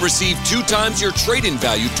clubs and receive 2 times your trade-in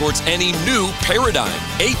value towards any new Paradigm,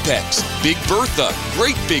 Apex, Big Bertha,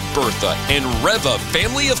 Great Big Bertha, and Reva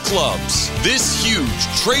family of clubs. This huge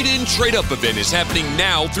Trade-In Trade-Up event is happening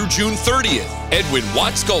now through June 30th. Edwin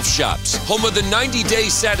Watts Golf Shops, home of the 90-day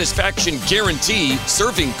satisfaction guarantee,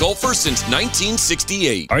 serving golfers since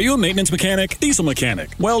 1968. Are you a maintenance mechanic, diesel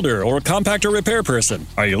mechanic, welder, or compactor repair person?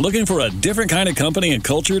 Are you looking for a different kind of company and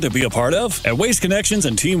culture to be a part of? At Waste Connections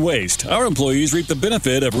and Team Waste, our employees reap the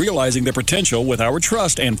benefit of realizing their potential with our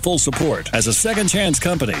trust and full support. As a second chance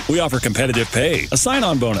company, we offer competitive pay, a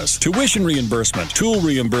sign-on bonus, tuition reimbursement, tool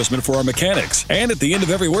reimbursement for our mechanics, and at the end of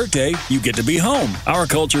every workday, you get to be home. Our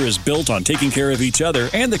culture is built on taking care of each other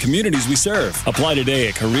and the communities we serve. Apply today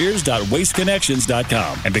at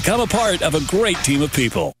careers.wasteconnections.com and become a part of a great team of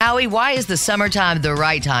people. Howie, why is the summertime the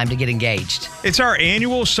right time to get engaged? It's our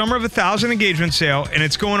annual Summer of 1,000 engagement sale, and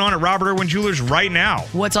it's going on at Robert Irwin Jewelers right now.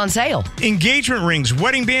 What's on sale? Engagement rings,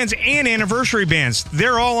 wedding bands, and anniversary bands.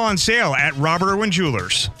 They're all on sale at Robert Irwin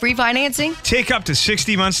Jewelers. Free financing? Take up to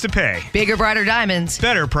 60 months to pay. Bigger, brighter diamonds.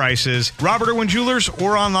 Better prices. Robert Irwin Jewelers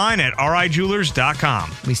or online at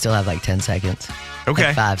rijewelers.com. We still have like 10 seconds. Okay.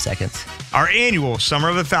 Like 5 seconds. Our annual Summer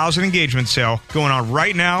of 1,000 engagement sale going on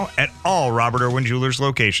right now at all Robert Irwin Jewelers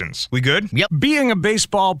locations. We good? Yep. Being a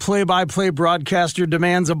baseball play-by-play broadcaster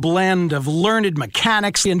demands a blend of learned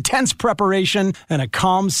mechanics, intense preparation, and a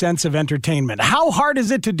calm sense of entertainment. How hard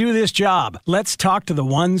is it to do this job? Let's talk to the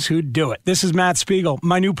ones who do it. This is Matt Spiegel.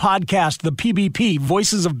 My new podcast, The PBP,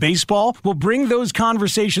 Voices of Baseball, will bring those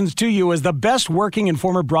conversations to you as the best working and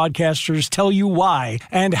former broadcasters tell you why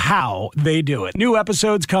and how they do it. New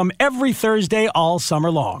episodes come every Thursday all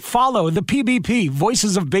summer long. Follow the PBP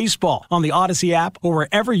Voices of Baseball on the Odyssey app or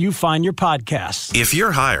wherever you find your podcasts. If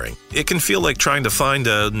you're hiring, it can feel like trying to find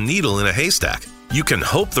a needle in a haystack. You can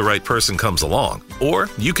hope the right person comes along, or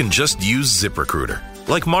you can just use ZipRecruiter.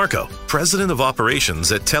 Like Marco, president of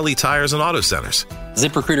operations at Telly Tires and Auto Centers.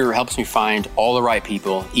 ZipRecruiter helps me find all the right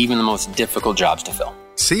people, even the most difficult jobs to fill.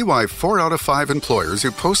 See why 4 out of 5 employers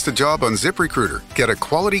who post a job on ZipRecruiter get a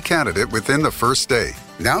quality candidate within the first day.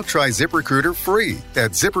 Now try ZipRecruiter free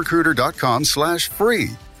at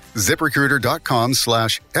ZipRecruiter.com/free.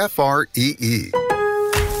 ZipRecruiter.com/FREE.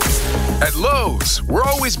 At Lowe's, we're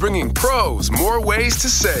always bringing pros more ways to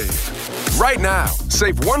save. Right now,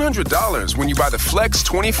 save $100 when you buy the Flex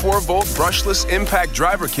 24-volt brushless impact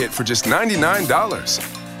driver kit for just $99.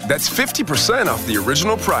 That's 50% off the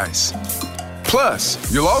original price. Plus,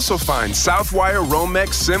 you'll also find Southwire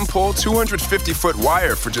Romex Simpul 250-foot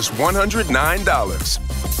wire for just $109.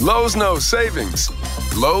 Lowe's knows savings.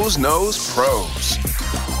 Lowe's knows pros.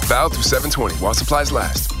 Valid through 7/20 while supplies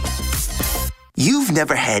last. You've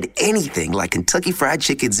never had anything like Kentucky Fried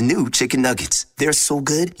Chicken's new chicken nuggets. They're so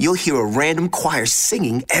good, you'll hear a random choir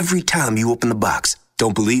singing every time you open the box.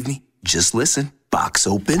 Don't believe me? Just listen. Box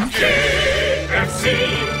open. KFC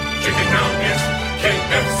Chicken Nuggets.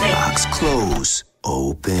 KFC. Box close.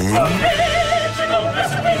 Open. Original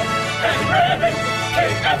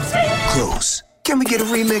Close. Can we get a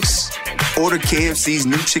remix? Order KFC's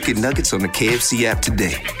new chicken nuggets on the KFC app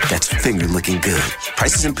today. That's finger looking good.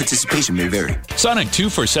 Prices and participation may vary. Sonic 2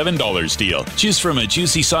 for $7 deal. Choose from a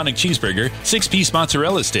juicy Sonic cheeseburger, 6-piece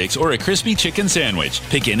mozzarella sticks, or a crispy chicken sandwich.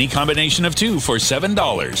 Pick any combination of 2 for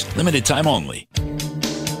 $7. Limited time only.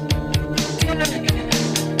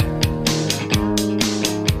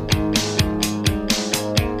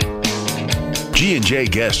 G&J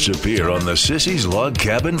guests appear on the Sissy's Log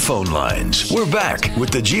Cabin phone lines. We're back with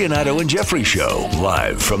the Giannotto and Jeffrey Show,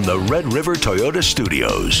 live from the Red River Toyota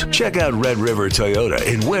Studios. Check out Red River Toyota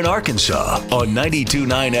in Wynn, Arkansas on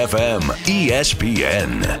 92.9 FM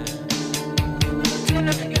ESPN.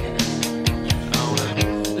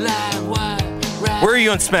 Where are you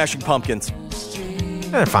on Smashing Pumpkins?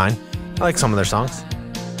 They're fine. I like some of their songs.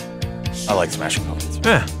 I like Smashing Pumpkins.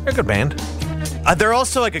 Yeah, they're a good band. They're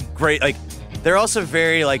also like a great, like, they're also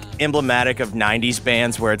very like emblematic of 90s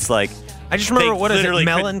bands where it's like, I just remember, what is it, literally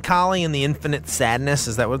Melancholy and the Infinite Sadness?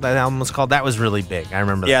 Is that what that album was called? That was really big. I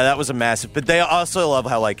remember that. Yeah, that was a massive. But they also love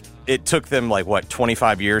how, like, it took them, like,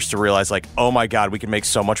 25 years to realize, like, oh my God, we can make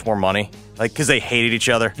so much more money. Like, because they hated each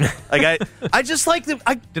other. Like, I just like them.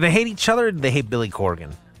 Do they hate each other or do they hate Billy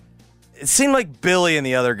Corgan? It seemed like Billy and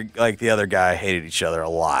the other guy hated each other a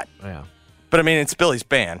lot. Yeah. But, I mean, it's Billy's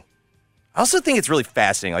band. I also think it's really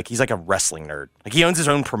fascinating. Like, he's like a wrestling nerd. Like, he owns his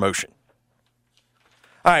own promotion.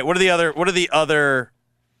 All right, what are the other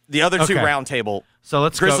two round table? So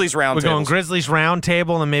let's Grizzlies go. round We're tables. going Grizzlies round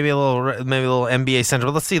table and maybe a little NBA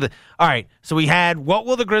Central. Let's see all right, so we had what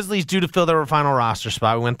will the Grizzlies do to fill their final roster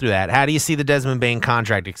spot? We went through that. How do you see the Desmond Bane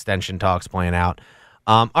contract extension talks playing out?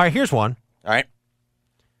 All right, here's one. All right.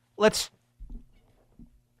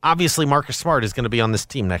 Obviously Marcus Smart is going to be on this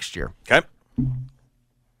team next year. Okay.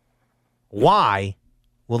 Why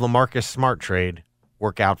will the Marcus Smart trade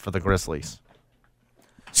work out for the Grizzlies?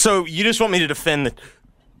 So you just want me to defend that?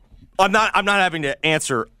 I'm not having to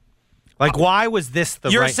answer. Like, why was this the?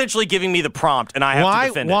 You're right... essentially giving me the prompt, and I have to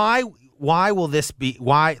defend it. Why will this be?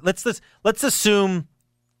 Why? Let's assume,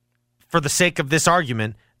 for the sake of this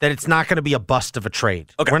argument, that it's not going to be a bust of a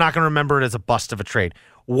trade. Okay. We're not going to remember it as a bust of a trade.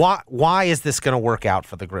 Why is this going to work out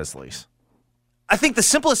for the Grizzlies? I think the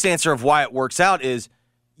simplest answer of why it works out is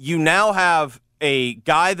you now have a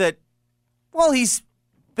guy that, well, he's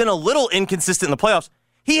been a little inconsistent in the playoffs.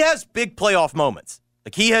 He has big playoff moments.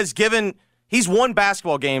 Like, he's won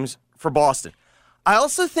basketball games for Boston. I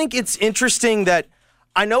also think it's interesting that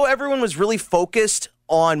I know everyone was really focused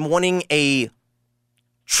on wanting a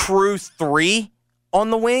true 3 on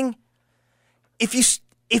the wing.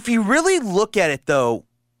 If you really look at it, though,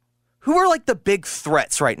 who are like the big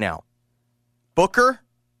threats right now? Booker,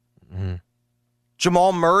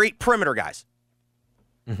 Jamal Murray, perimeter guys.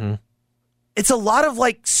 Mm-hmm. It's a lot of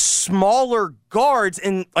like smaller guards,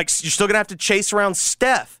 and like you're still gonna have to chase around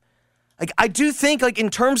Steph. Like, I do think, like, in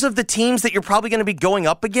terms of the teams that you're probably gonna be going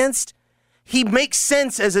up against, he makes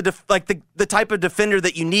sense as the type of defender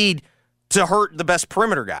that you need to hurt the best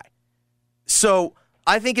perimeter guy. So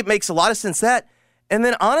I think it makes a lot of sense that. And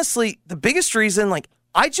then honestly, the biggest reason, like,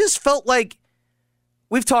 I just felt like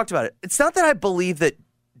we've talked about it. It's not that I believe that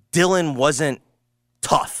Dylan wasn't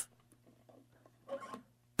tough.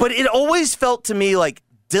 But it always felt to me like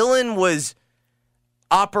Dylan was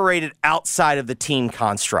operated outside of the team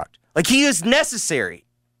construct. Like, he is necessary.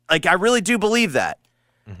 Like, I really do believe that.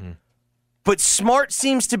 Mm-hmm. But Smart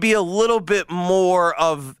seems to be a little bit more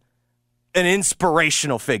of an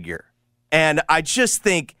inspirational figure. And I just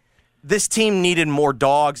think this team needed more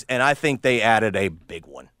dogs, and I think they added a big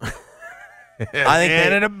one. I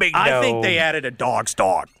think they added a dog's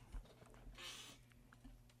dog.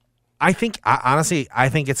 Honestly, I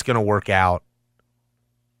think it's going to work out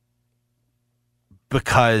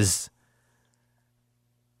because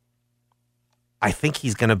I think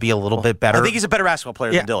he's going to be a little bit better. I think he's a better basketball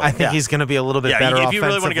player than Dylan. I think he's going to be a little bit better if you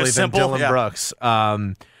really want to go offensively simple, than Dylan Brooks.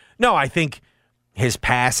 No, I think his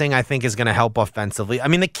passing, I think, is going to help offensively. I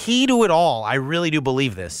mean, the key to it all, I really do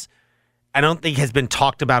believe this, I don't think has been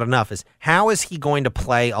talked about enough, is how is he going to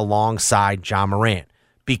play alongside Ja Morant?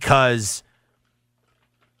 Because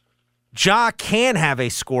Ja can have a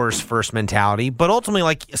scorer's first mentality, but ultimately,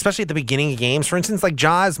 like, especially at the beginning of games, for instance, like,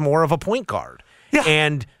 Ja is more of a point guard. Yeah.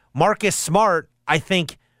 And Marcus Smart, I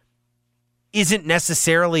think, isn't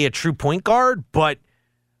necessarily a true point guard, but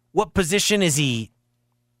what position is he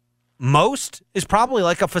most? Is probably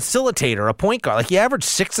like a facilitator, a point guard. Like, he averaged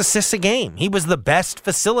 6 assists a game. He was the best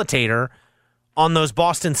facilitator on those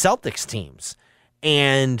Boston Celtics teams.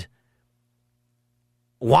 And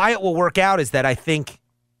why it will work out is that I think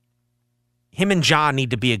him and Ja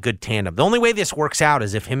need to be a good tandem. The only way this works out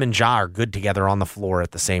is if him and Ja are good together on the floor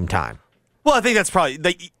at the same time. Well, I think that's probably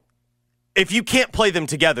if you can't play them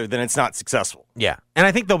together, then it's not successful. Yeah, and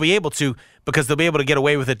I think they'll be able to because they'll be able to get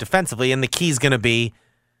away with it defensively. And the key is going to be,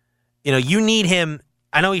 you need him.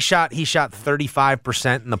 I know he shot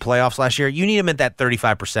 35% in the playoffs last year. You need him at that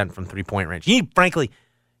 35% from 3-point range.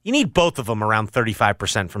 You need both of them around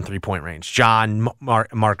 35% from 3-point range. John,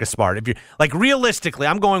 Marcus Smart. If you're realistically,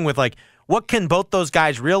 I'm going with what can both those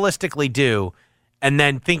guys realistically do, and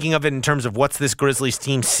then thinking of it in terms of what's this Grizzlies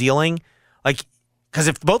team ceiling. Because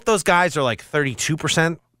if both those guys are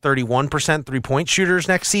 32%, 31% 3-point shooters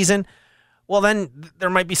next season, well, then there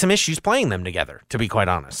might be some issues playing them together, to be quite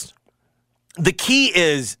honest. The key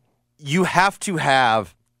is you have to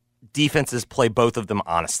have defenses play both of them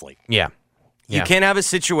honestly. Yeah. You can't have a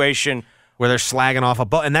situation where they're slagging off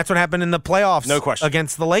and that's what happened in the playoffs. No question.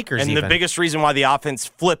 Against the Lakers. And the biggest reason why the offense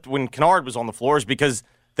flipped when Kennard was on the floor is because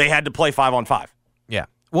they had to play 5-on-5. Yeah.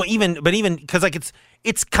 Well, even because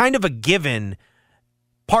it's kind of a given,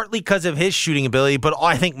 partly because of his shooting ability, but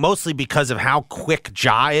I think mostly because of how quick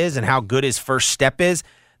Ja is and how good his first step is,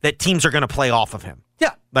 that teams are going to play off of him.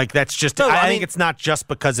 Yeah. That's just, I think it's not just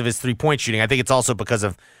because of his 3-point shooting. I think it's also because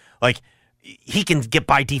of, he can get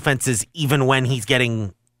by defenses even when he's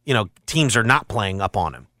getting, teams are not playing up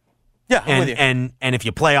on him. Yeah, I'm with you. And if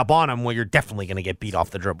you play up on him, well, you're definitely going to get beat off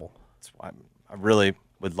the dribble. That's why I really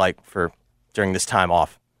would like for, during this time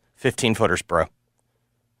off, 15-footers, bro.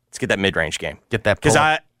 Let's get that mid-range game. Get that because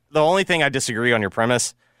the only thing I disagree on your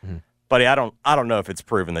premise, buddy, I don't know if it's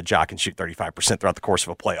proven that Ja can shoot 35% throughout the course of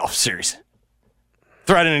a playoff series.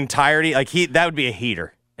 Throughout an entirety, that would be a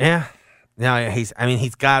heater. Yeah. No, he's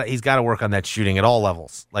got to work on that shooting at all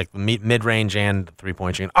levels, mid-range and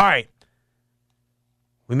 3-point shooting. All right.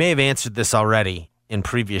 We may have answered this already in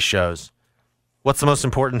previous shows. What's the most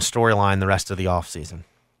important storyline the rest of the offseason?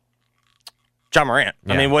 Ja Morant.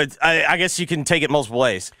 Yeah. I guess you can take it multiple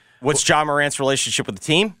ways. What's Ja Morant's relationship with the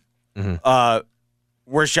team? Mm-hmm.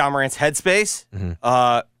 Where's Ja Morant's headspace?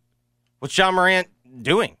 Mm-hmm. What's Ja Morant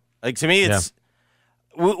doing? To me, it's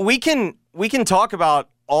we can talk about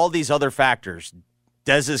all these other factors,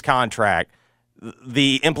 Dez's contract,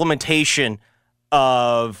 the implementation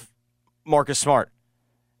of Marcus Smart.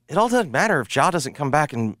 It all doesn't matter if Ja doesn't come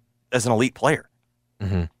back as an elite player.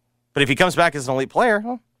 Mm-hmm. But if he comes back as an elite player,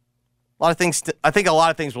 a lot of things. I think a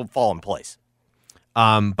lot of things will fall in place.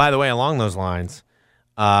 By the way, along those lines,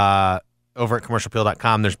 over at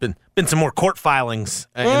commercialappeal.com, there's been some more court filings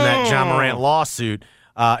in that Ja Morant lawsuit,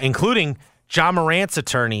 including Ja Morant's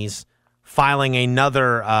attorneys filing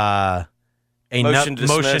another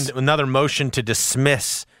motion to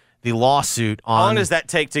dismiss the lawsuit. How long does that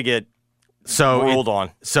take to get ruled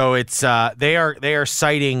on? So it's they are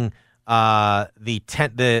citing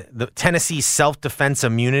the Tennessee self-defense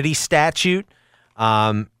immunity statute,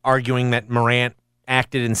 arguing that Morant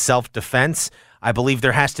acted in self-defense. I believe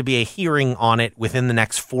there has to be a hearing on it within the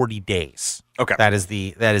next 40 days. Okay, that is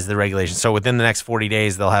the regulation. So within the next 40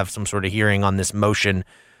 days, they'll have some sort of hearing on this motion.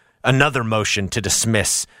 Another motion to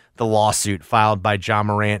dismiss the lawsuit filed by Ja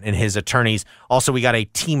Morant and his attorneys. Also, we got a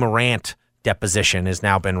T. Morant deposition has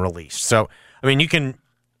now been released. So, you can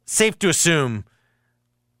safe to assume,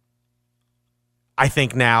 I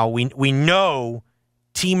think now we know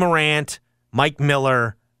T. Morant, Mike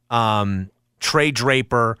Miller, Trey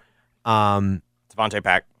Draper, Devontae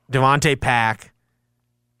Pack.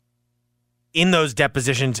 In those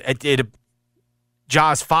depositions,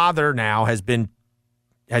 Ja's father now has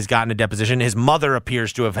gotten a deposition. His mother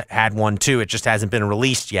appears to have had one too. It just hasn't been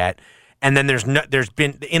released yet. And then there's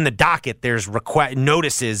been in the docket. There's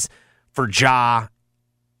notices for Ja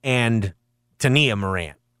and Tania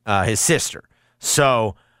Morant, his sister.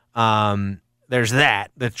 So there's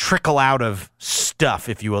that. The trickle out of stuff,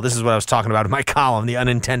 if you will. This is what I was talking about in my column, the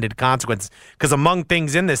unintended consequences. Because among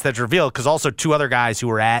things in this that's revealed, because also two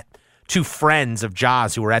friends of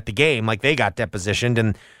Ja's who were at the game, they got depositioned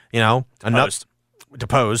and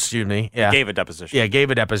deposed, excuse me. Yeah. Gave a deposition. Yeah,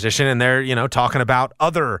 gave a deposition, and they're, talking about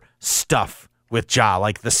other stuff with Ja,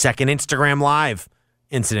 like the second Instagram Live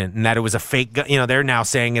incident, and that it was a fake, they're now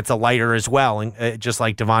saying it's a lighter as well, and just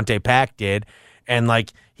like Devontae Pack did, and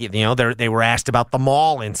they were asked about the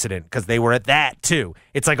mall incident because they were at that too.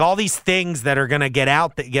 It's like all these things that are going to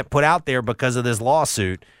get put out there because of this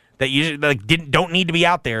lawsuit that you don't need to be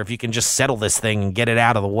out there if you can just settle this thing and get it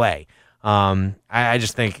out of the way. I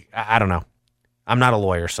just think, I don't know. I'm not a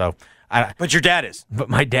lawyer, so. But your dad is. But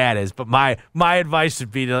my dad is. But my advice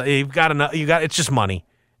would be it's just money.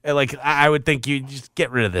 I would think you just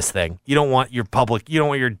get rid of this thing. You don't want your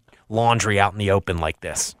laundry out in the open like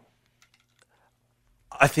this.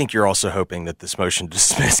 I think you're also hoping that this motion to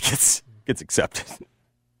dismiss gets accepted.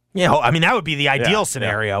 Yeah, I mean that would be the ideal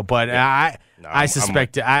scenario, but I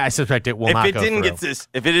suspect it will not go through.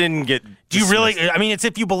 If it didn't get, do you really? I mean, it's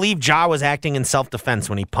if you believe Ja was acting in self-defense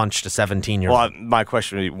when he punched a 17-year-old. Well, my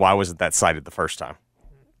question would be, why wasn't that cited the first time?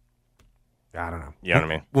 I don't know. You know what I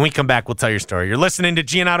mean? When we come back, we'll tell your story. You're listening to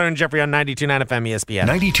Giannato and Jeffrey on 92.9 FM ESPN.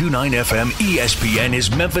 92.9 FM ESPN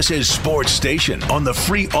is Memphis' sports station on the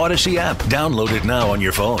free Odyssey app. Download it now on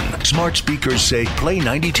your phone. Smart speakers say play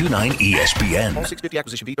 92.9 ESPN. 650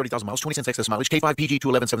 acquisition fee, 30,000 miles, 20 cents excess mileage, K5 PG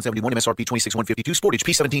 211,771, MSRP 26,152, Sportage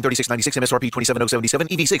P173696, MSRP 27,077,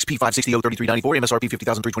 EV6 P560,3394, MSRP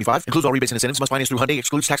 50,325. Includes all rebates and incentives. Must finance through Hyundai.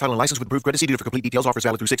 Excludes tax, title, and license with approved credit. See dealer for complete details. Offers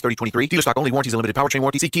valid through 6/30/23. Dealer stock only. Warranties and limited powertrain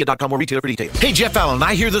warranty. See Kia.com or retailer for details. Hey, Jeff Allen,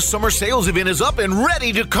 I hear the summer sales event is up and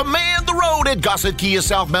ready to command the road at Gossett Kia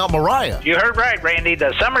South Mount Moriah. You heard right, Randy.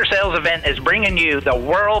 The summer sales event is bringing you the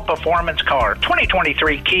World Performance Car.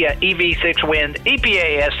 2023 Kia EV6 Wind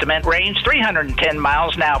EPA estimate range 310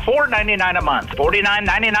 miles, now $499 a month.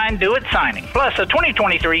 $49.99 due at signing. Plus a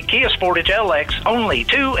 2023 Kia Sportage LX, only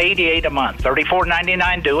 $288 a month.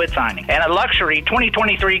 $34.99 due at signing. And a luxury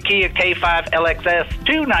 2023 Kia K5 LXS,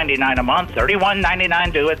 $299 a month.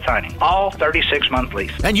 $31.99 due at signing. All 36-month lease.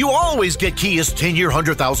 And you always get Kia's 10-year,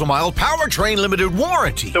 100,000-mile powertrain limited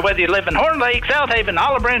warranty. So whether you live in Horn Lake, South Haven,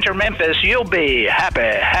 Olive Branch, or Memphis, you'll be happy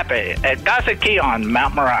at Gossett Kia on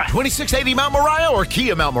Mount Moriah. 2680 Mount Moriah or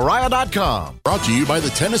KiaMountMoriah.com. Brought to you by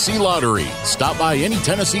the Tennessee Lottery. Stop by any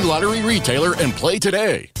Tennessee Lottery retailer and play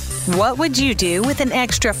today. What would you do with an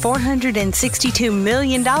extra $462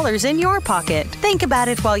 million in your pocket? Think about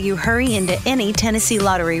it while you hurry into any Tennessee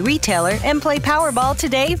Lottery retailer and play Powerball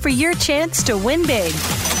today for your chance to win big.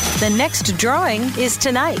 The next drawing is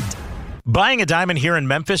tonight. Buying a diamond here in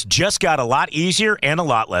Memphis just got a lot easier and a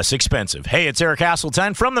lot less expensive. Hey, it's Eric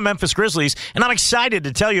Hasseltine from the Memphis Grizzlies, and I'm excited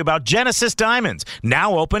to tell you about Genesis Diamonds,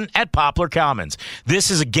 now open at Poplar Commons.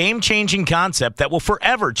 This is a game-changing concept that will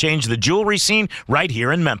forever change the jewelry scene right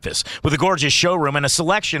here in Memphis. With a gorgeous showroom and a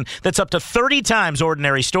selection that's up to 30 times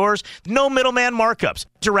ordinary stores, no middleman markups,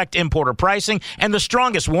 direct importer pricing, and the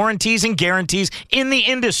strongest warranties and guarantees in the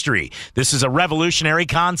industry. This is a revolutionary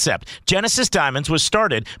concept. Genesis Diamonds was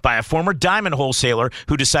started by a former diamond wholesaler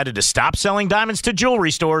who decided to stop selling diamonds to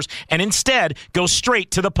jewelry stores and instead go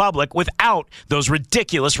straight to the public without those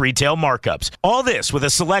ridiculous retail markups. All this with a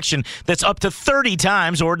selection that's up to 30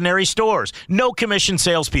 times ordinary stores. No commission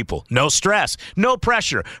salespeople, no stress, no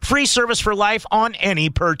pressure, free service for life on any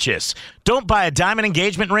purchase. Don't buy a diamond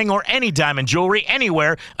engagement ring or any diamond jewelry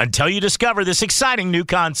anywhere until you discover this exciting new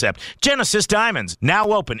concept. Genesis Diamonds, now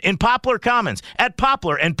open in Poplar Commons at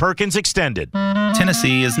Poplar and Perkins Extended.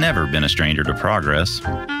 Tennessee has never been a stranger to progress.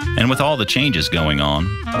 And with all the changes going on,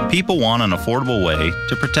 people want an affordable way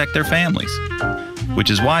to protect their families,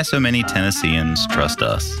 which is why so many Tennesseans trust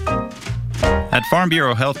us. At Farm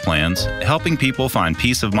Bureau Health Plans, helping people find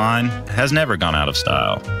peace of mind has never gone out of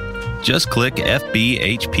style. Just click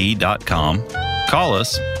FBHP.com, call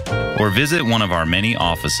us, or visit one of our many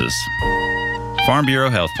offices. Farm Bureau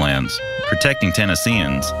Health Plans, protecting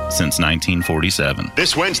Tennesseans since 1947.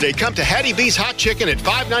 This Wednesday, come to Hattie B's Hot Chicken at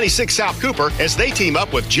 596 South Cooper as they team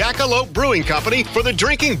up with Jackalope Brewing Company for the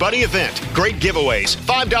Drinking Buddy event. Great giveaways,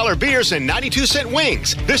 $5 beers, and 92-cent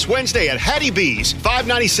wings. This Wednesday at Hattie B's,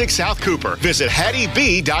 596 South Cooper. Visit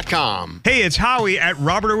HattieB.com. Hey, it's Howie at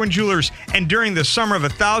Robert Irwin Jewelers, and during the Summer of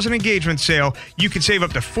 1,000 engagement sale, you can save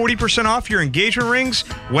up to 40% off your engagement rings,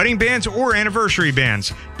 wedding bands, or anniversary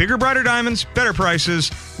bands. Bigger, brighter diamonds, better prices.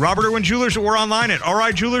 Robert Irwin Jewelers or online at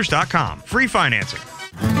rijewelers.com. Free financing.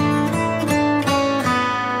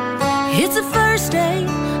 It's the first day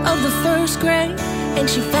of the first grade, and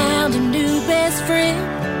she found a new best friend.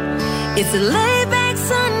 It's a laid-back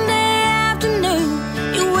Sunday afternoon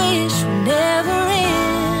you wish would never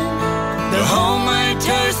end. The homemade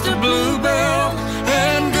taste of Bluebell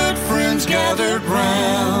and good friends gathered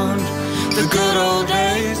round. The good old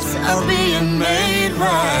days are being made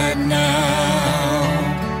right now.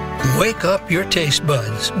 Wake up your taste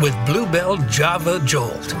buds with Bluebell Java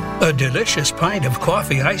Jolt, a delicious pint of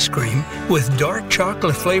coffee ice cream with dark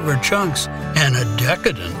chocolate-flavored chunks and a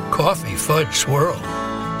decadent coffee fudge swirl.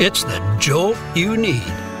 It's the jolt you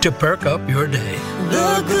need to perk up your day.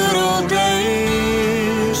 The good old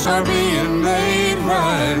days are being made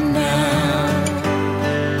right now.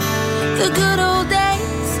 The good old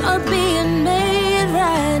days are being made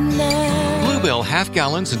right now. Bluebell half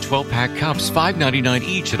gallons and 12-pack cups, $5.99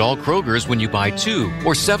 each at all Kroger's when you buy two,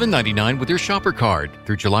 or $7.99 with your shopper card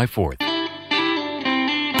through July 4th.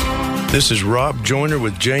 This is Rob Joyner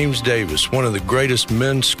with James Davis, one of the greatest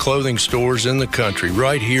men's clothing stores in the country,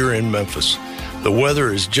 right here in Memphis. The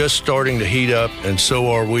weather is just starting to heat up, and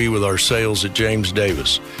so are we with our sales at James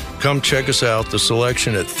Davis. Come check us out. The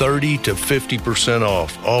selection at 30 to 50%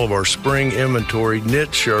 off. All of our spring inventory,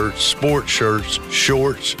 knit shirts, sport shirts,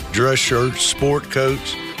 shorts, dress shirts, sport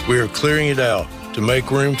coats. We are clearing it out to make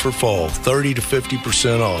room for fall, 30 to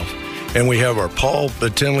 50% off. And we have our Paul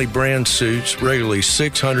Batinley brand suits, regularly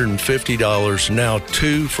 $650, now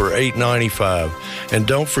 2 for $895. And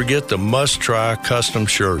don't forget the must-try custom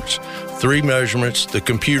shirts. 3 measurements, the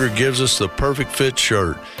computer gives us the perfect fit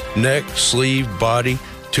shirt. Neck, sleeve, body.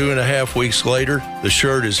 2.5 weeks later, the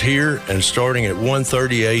shirt is here, and starting at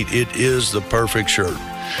 $138, it is the perfect shirt.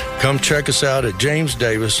 Come check us out at James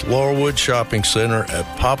Davis, Laurelwood Shopping Center at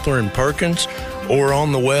Poplar and Perkins, or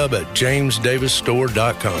on the web at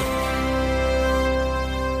jamesdavisstore.com.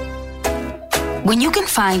 When you can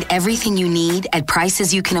find everything you need at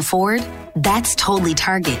prices you can afford, that's totally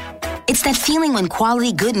Target. It's that feeling when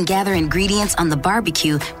quality Good and Gather ingredients on the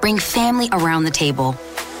barbecue bring family around the table.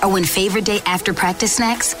 Or when favorite day after practice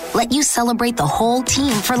snacks let you celebrate the whole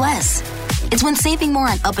team for less. It's when saving more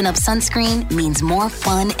on Up and Up sunscreen means more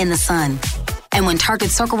fun in the sun. And when Target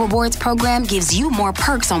Circle Rewards program gives you more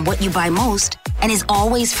perks on what you buy most and is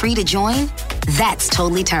always free to join, that's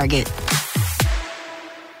totally Target.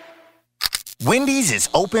 Wendy's is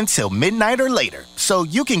open till midnight or later, so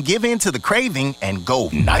you can give in to the craving and go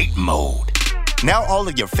night mode. Now all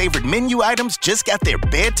of your favorite menu items just got their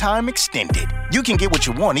bedtime extended. You can get what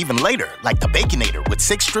you want even later, like the Baconator with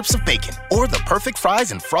 6 strips of bacon, or the perfect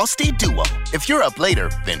fries and Frosty Duo. If you're up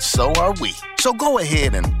later, then so are we. So go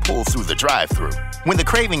ahead and pull through the drive-thru. When the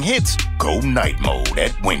craving hits, go night mode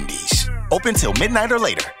at Wendy's. Open till midnight or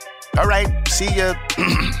later. All right, see ya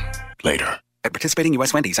later. At participating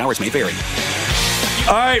U.S. Wendy's, hours may vary.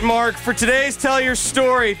 All right, Mark, for today's Tell Your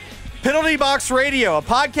Story, Penalty Box Radio, a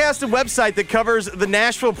podcast and website that covers the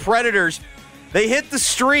Nashville Predators. They hit the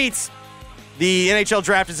streets. The NHL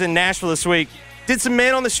draft is in Nashville this week. Did some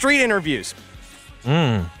man-on-the-street interviews.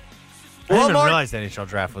 I didn't even realize the NHL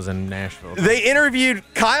draft was in Nashville. They interviewed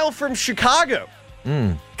Kyle from Chicago.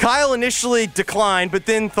 Kyle initially declined, but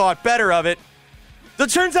then thought better of it. So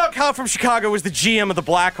it turns out Kyle from Chicago was the GM of the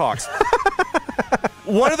Blackhawks.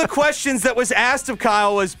 One of the questions that was asked of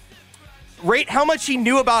Kyle was, rate how much he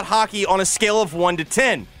knew about hockey on a scale of 1 to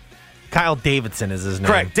 10. Kyle Davidson is his name.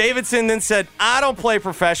 Correct. Davidson then said, I don't play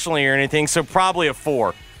professionally or anything, so probably a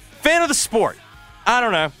 4. Fan of the sport. I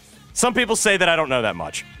don't know. Some people say that I don't know that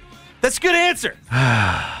much. That's a good answer.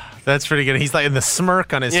 That's pretty good. He's like, and the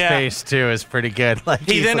smirk on his face, too, is pretty good. Like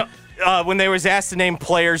he then, when they was asked to name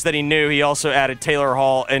players that he knew, he also added Taylor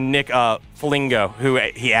Hall and Nick Foligno, who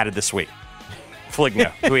he added this week. Who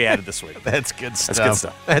he added this week. That's good stuff. That's good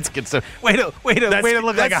stuff. That's good stuff. Way to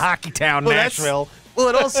look like a hockey town, Nashville. Well,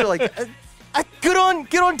 it also good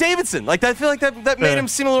on Davidson. Like I feel like that made him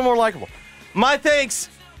seem a little more likable. My thanks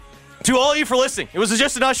to all of you for listening. It was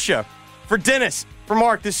just an us show. For Dennis, for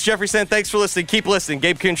Mark, this is Jeffrey Sand. Thanks for listening. Keep listening.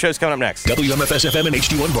 Gabe Kuhn Show's coming up next. WMFS-FM and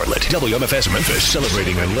HD1 Bartlett. WMFS Memphis,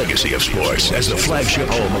 celebrating a legacy of sports as the flagship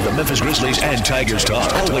home of the Memphis Grizzlies and Tigers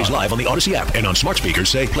Talk. Always live on the Odyssey app and on smart speakers.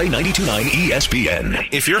 Say play 92.9 ESPN.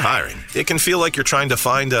 If you're hiring, it can feel like you're trying to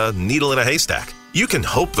find a needle in a haystack. You can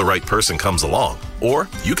hope the right person comes along, or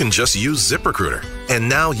you can just use ZipRecruiter. And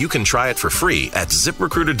now you can try it for free at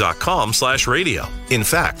ZipRecruiter.com/radio. In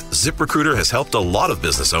fact, ZipRecruiter has helped a lot of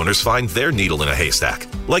business owners find their needle in a haystack,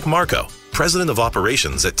 like Marco, president of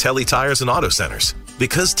operations at Telly Tires and Auto Centers.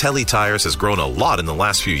 Because Telly Tires has grown a lot in the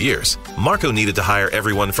last few years, Marco needed to hire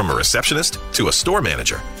everyone from a receptionist to a store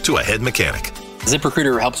manager to a head mechanic.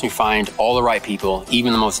 ZipRecruiter helps me find all the right people,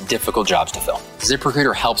 even the most difficult jobs to fill.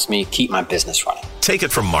 ZipRecruiter helps me keep my business running. Take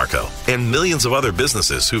it from Marco and millions of other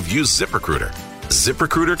businesses who've used ZipRecruiter.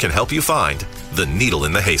 ZipRecruiter can help you find the needle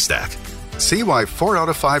in the haystack. See why 4 out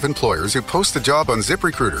of 5 employers who post a job on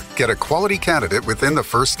ZipRecruiter get a quality candidate within the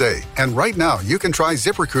first day. And right now, you can try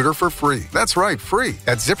ZipRecruiter for free. That's right, free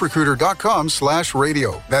at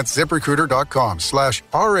ZipRecruiter.com/radio. That's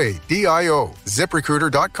ZipRecruiter.com/RADIO.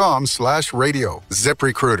 ZipRecruiter.com/radio.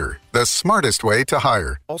 ZipRecruiter, the smartest way to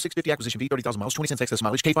hire. All 650 acquisition fee, 30,000 miles, 20 cents excess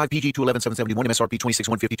mileage, K5 PG 211,771, MSRP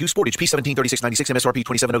 26,152, Sportage P17 3696, MSRP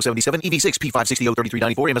 27,077, EV6 P560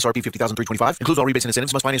 03394, MSRP 50,325. Includes all rebates and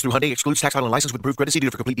incentives. Must finance through Hyundai. Excludes tax, title, and license with approved credit. See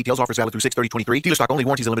dealer for complete details. Offers valid through 6/30/23. Dealer stock only.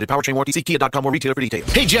 Warranties and limited powertrain warranty. See Kia.com or retailer for details.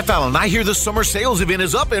 Hey, Jeff Allen, I hear the summer sales event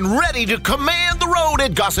is up and ready to command the road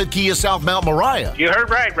at Gossett Kia South Mount Moriah. You heard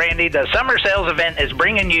right, Randy. The summer sales event is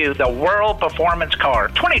bringing you the World Performance Car,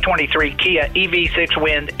 2023 Kia EV6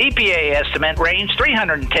 Wind, EPA EPA estimate range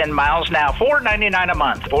 310 miles, now $499 a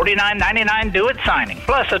month. $49.99 due at signing.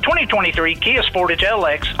 Plus a 2023 Kia Sportage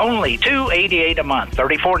LX, only $288 a month.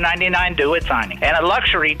 $34.99 due at signing. And a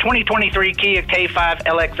luxury 2023 Kia K5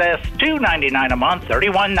 LXS, $299 a month.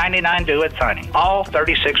 $31.99 due at signing. All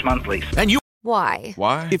 36-month lease. And you. Why?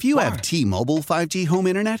 If you have T-Mobile 5G home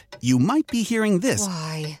internet, you might be hearing this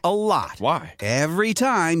Why? a lot. Why? Every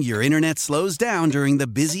time your internet slows down during the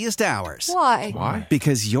busiest hours. Why?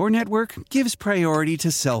 Because your network gives priority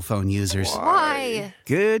to cell phone users. Why?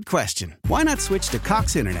 Good question. Why not switch to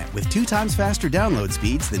Cox Internet with 2 times faster download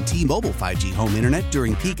speeds than T-Mobile 5G home internet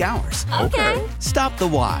during peak hours? Okay. Stop the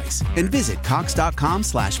whys and visit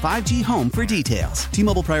cox.com/5G home for details.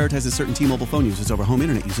 T-Mobile prioritizes certain T-Mobile phone users over home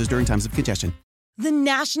internet users during times of congestion. The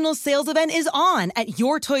national sales event is on at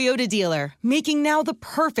your Toyota dealer, making now the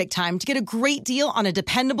perfect time to get a great deal on a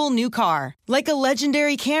dependable new car. Like a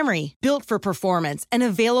legendary Camry, built for performance and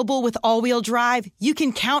available with all-wheel drive, you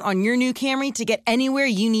can count on your new Camry to get anywhere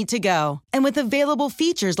you need to go. And with available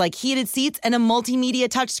features like heated seats and a multimedia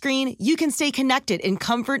touchscreen, you can stay connected in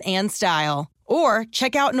comfort and style. Or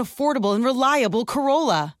check out an affordable and reliable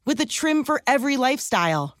Corolla with a trim for every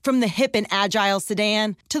lifestyle, from the hip and agile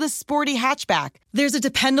sedan to the sporty hatchback. There's a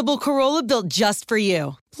dependable Corolla built just for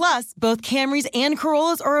you. Plus, both Camrys and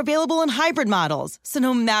Corollas are available in hybrid models, so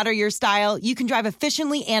no matter your style, you can drive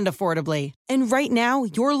efficiently and affordably. And right now,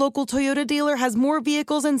 your local Toyota dealer has more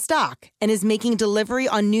vehicles in stock and is making delivery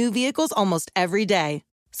on new vehicles almost every day.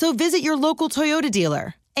 So visit your local Toyota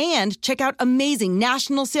dealer. And check out amazing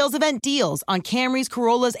national sales event deals on Camrys,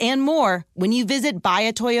 Corollas, and more when you visit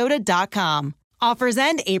buyatoyota.com. Offers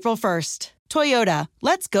end April 1st. Toyota,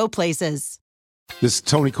 let's go places. This is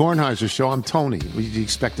Tony Kornheiser's show. I'm Tony. You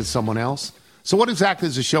expected someone else? So what exactly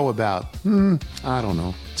is the show about? I don't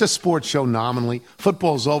know. It's a sports show nominally.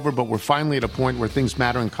 Football's over, but we're finally at a point where things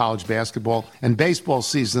matter in college basketball, and baseball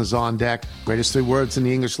season is on deck. Greatest 3 words in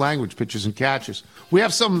the English language, pitchers and catchers. We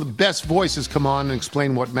have some of the best voices come on and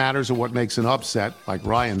explain what matters or what makes an upset, like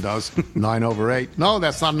Ryan does, 9/8. No,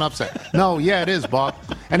 that's not an upset. No, yeah, it is, Bob.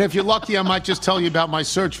 And if you're lucky, I might just tell you about my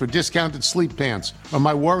search for discounted sleep pants or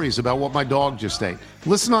my worries about what my dog just ate.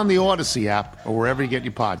 Listen on the Odyssey app or wherever you get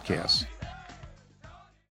your podcasts.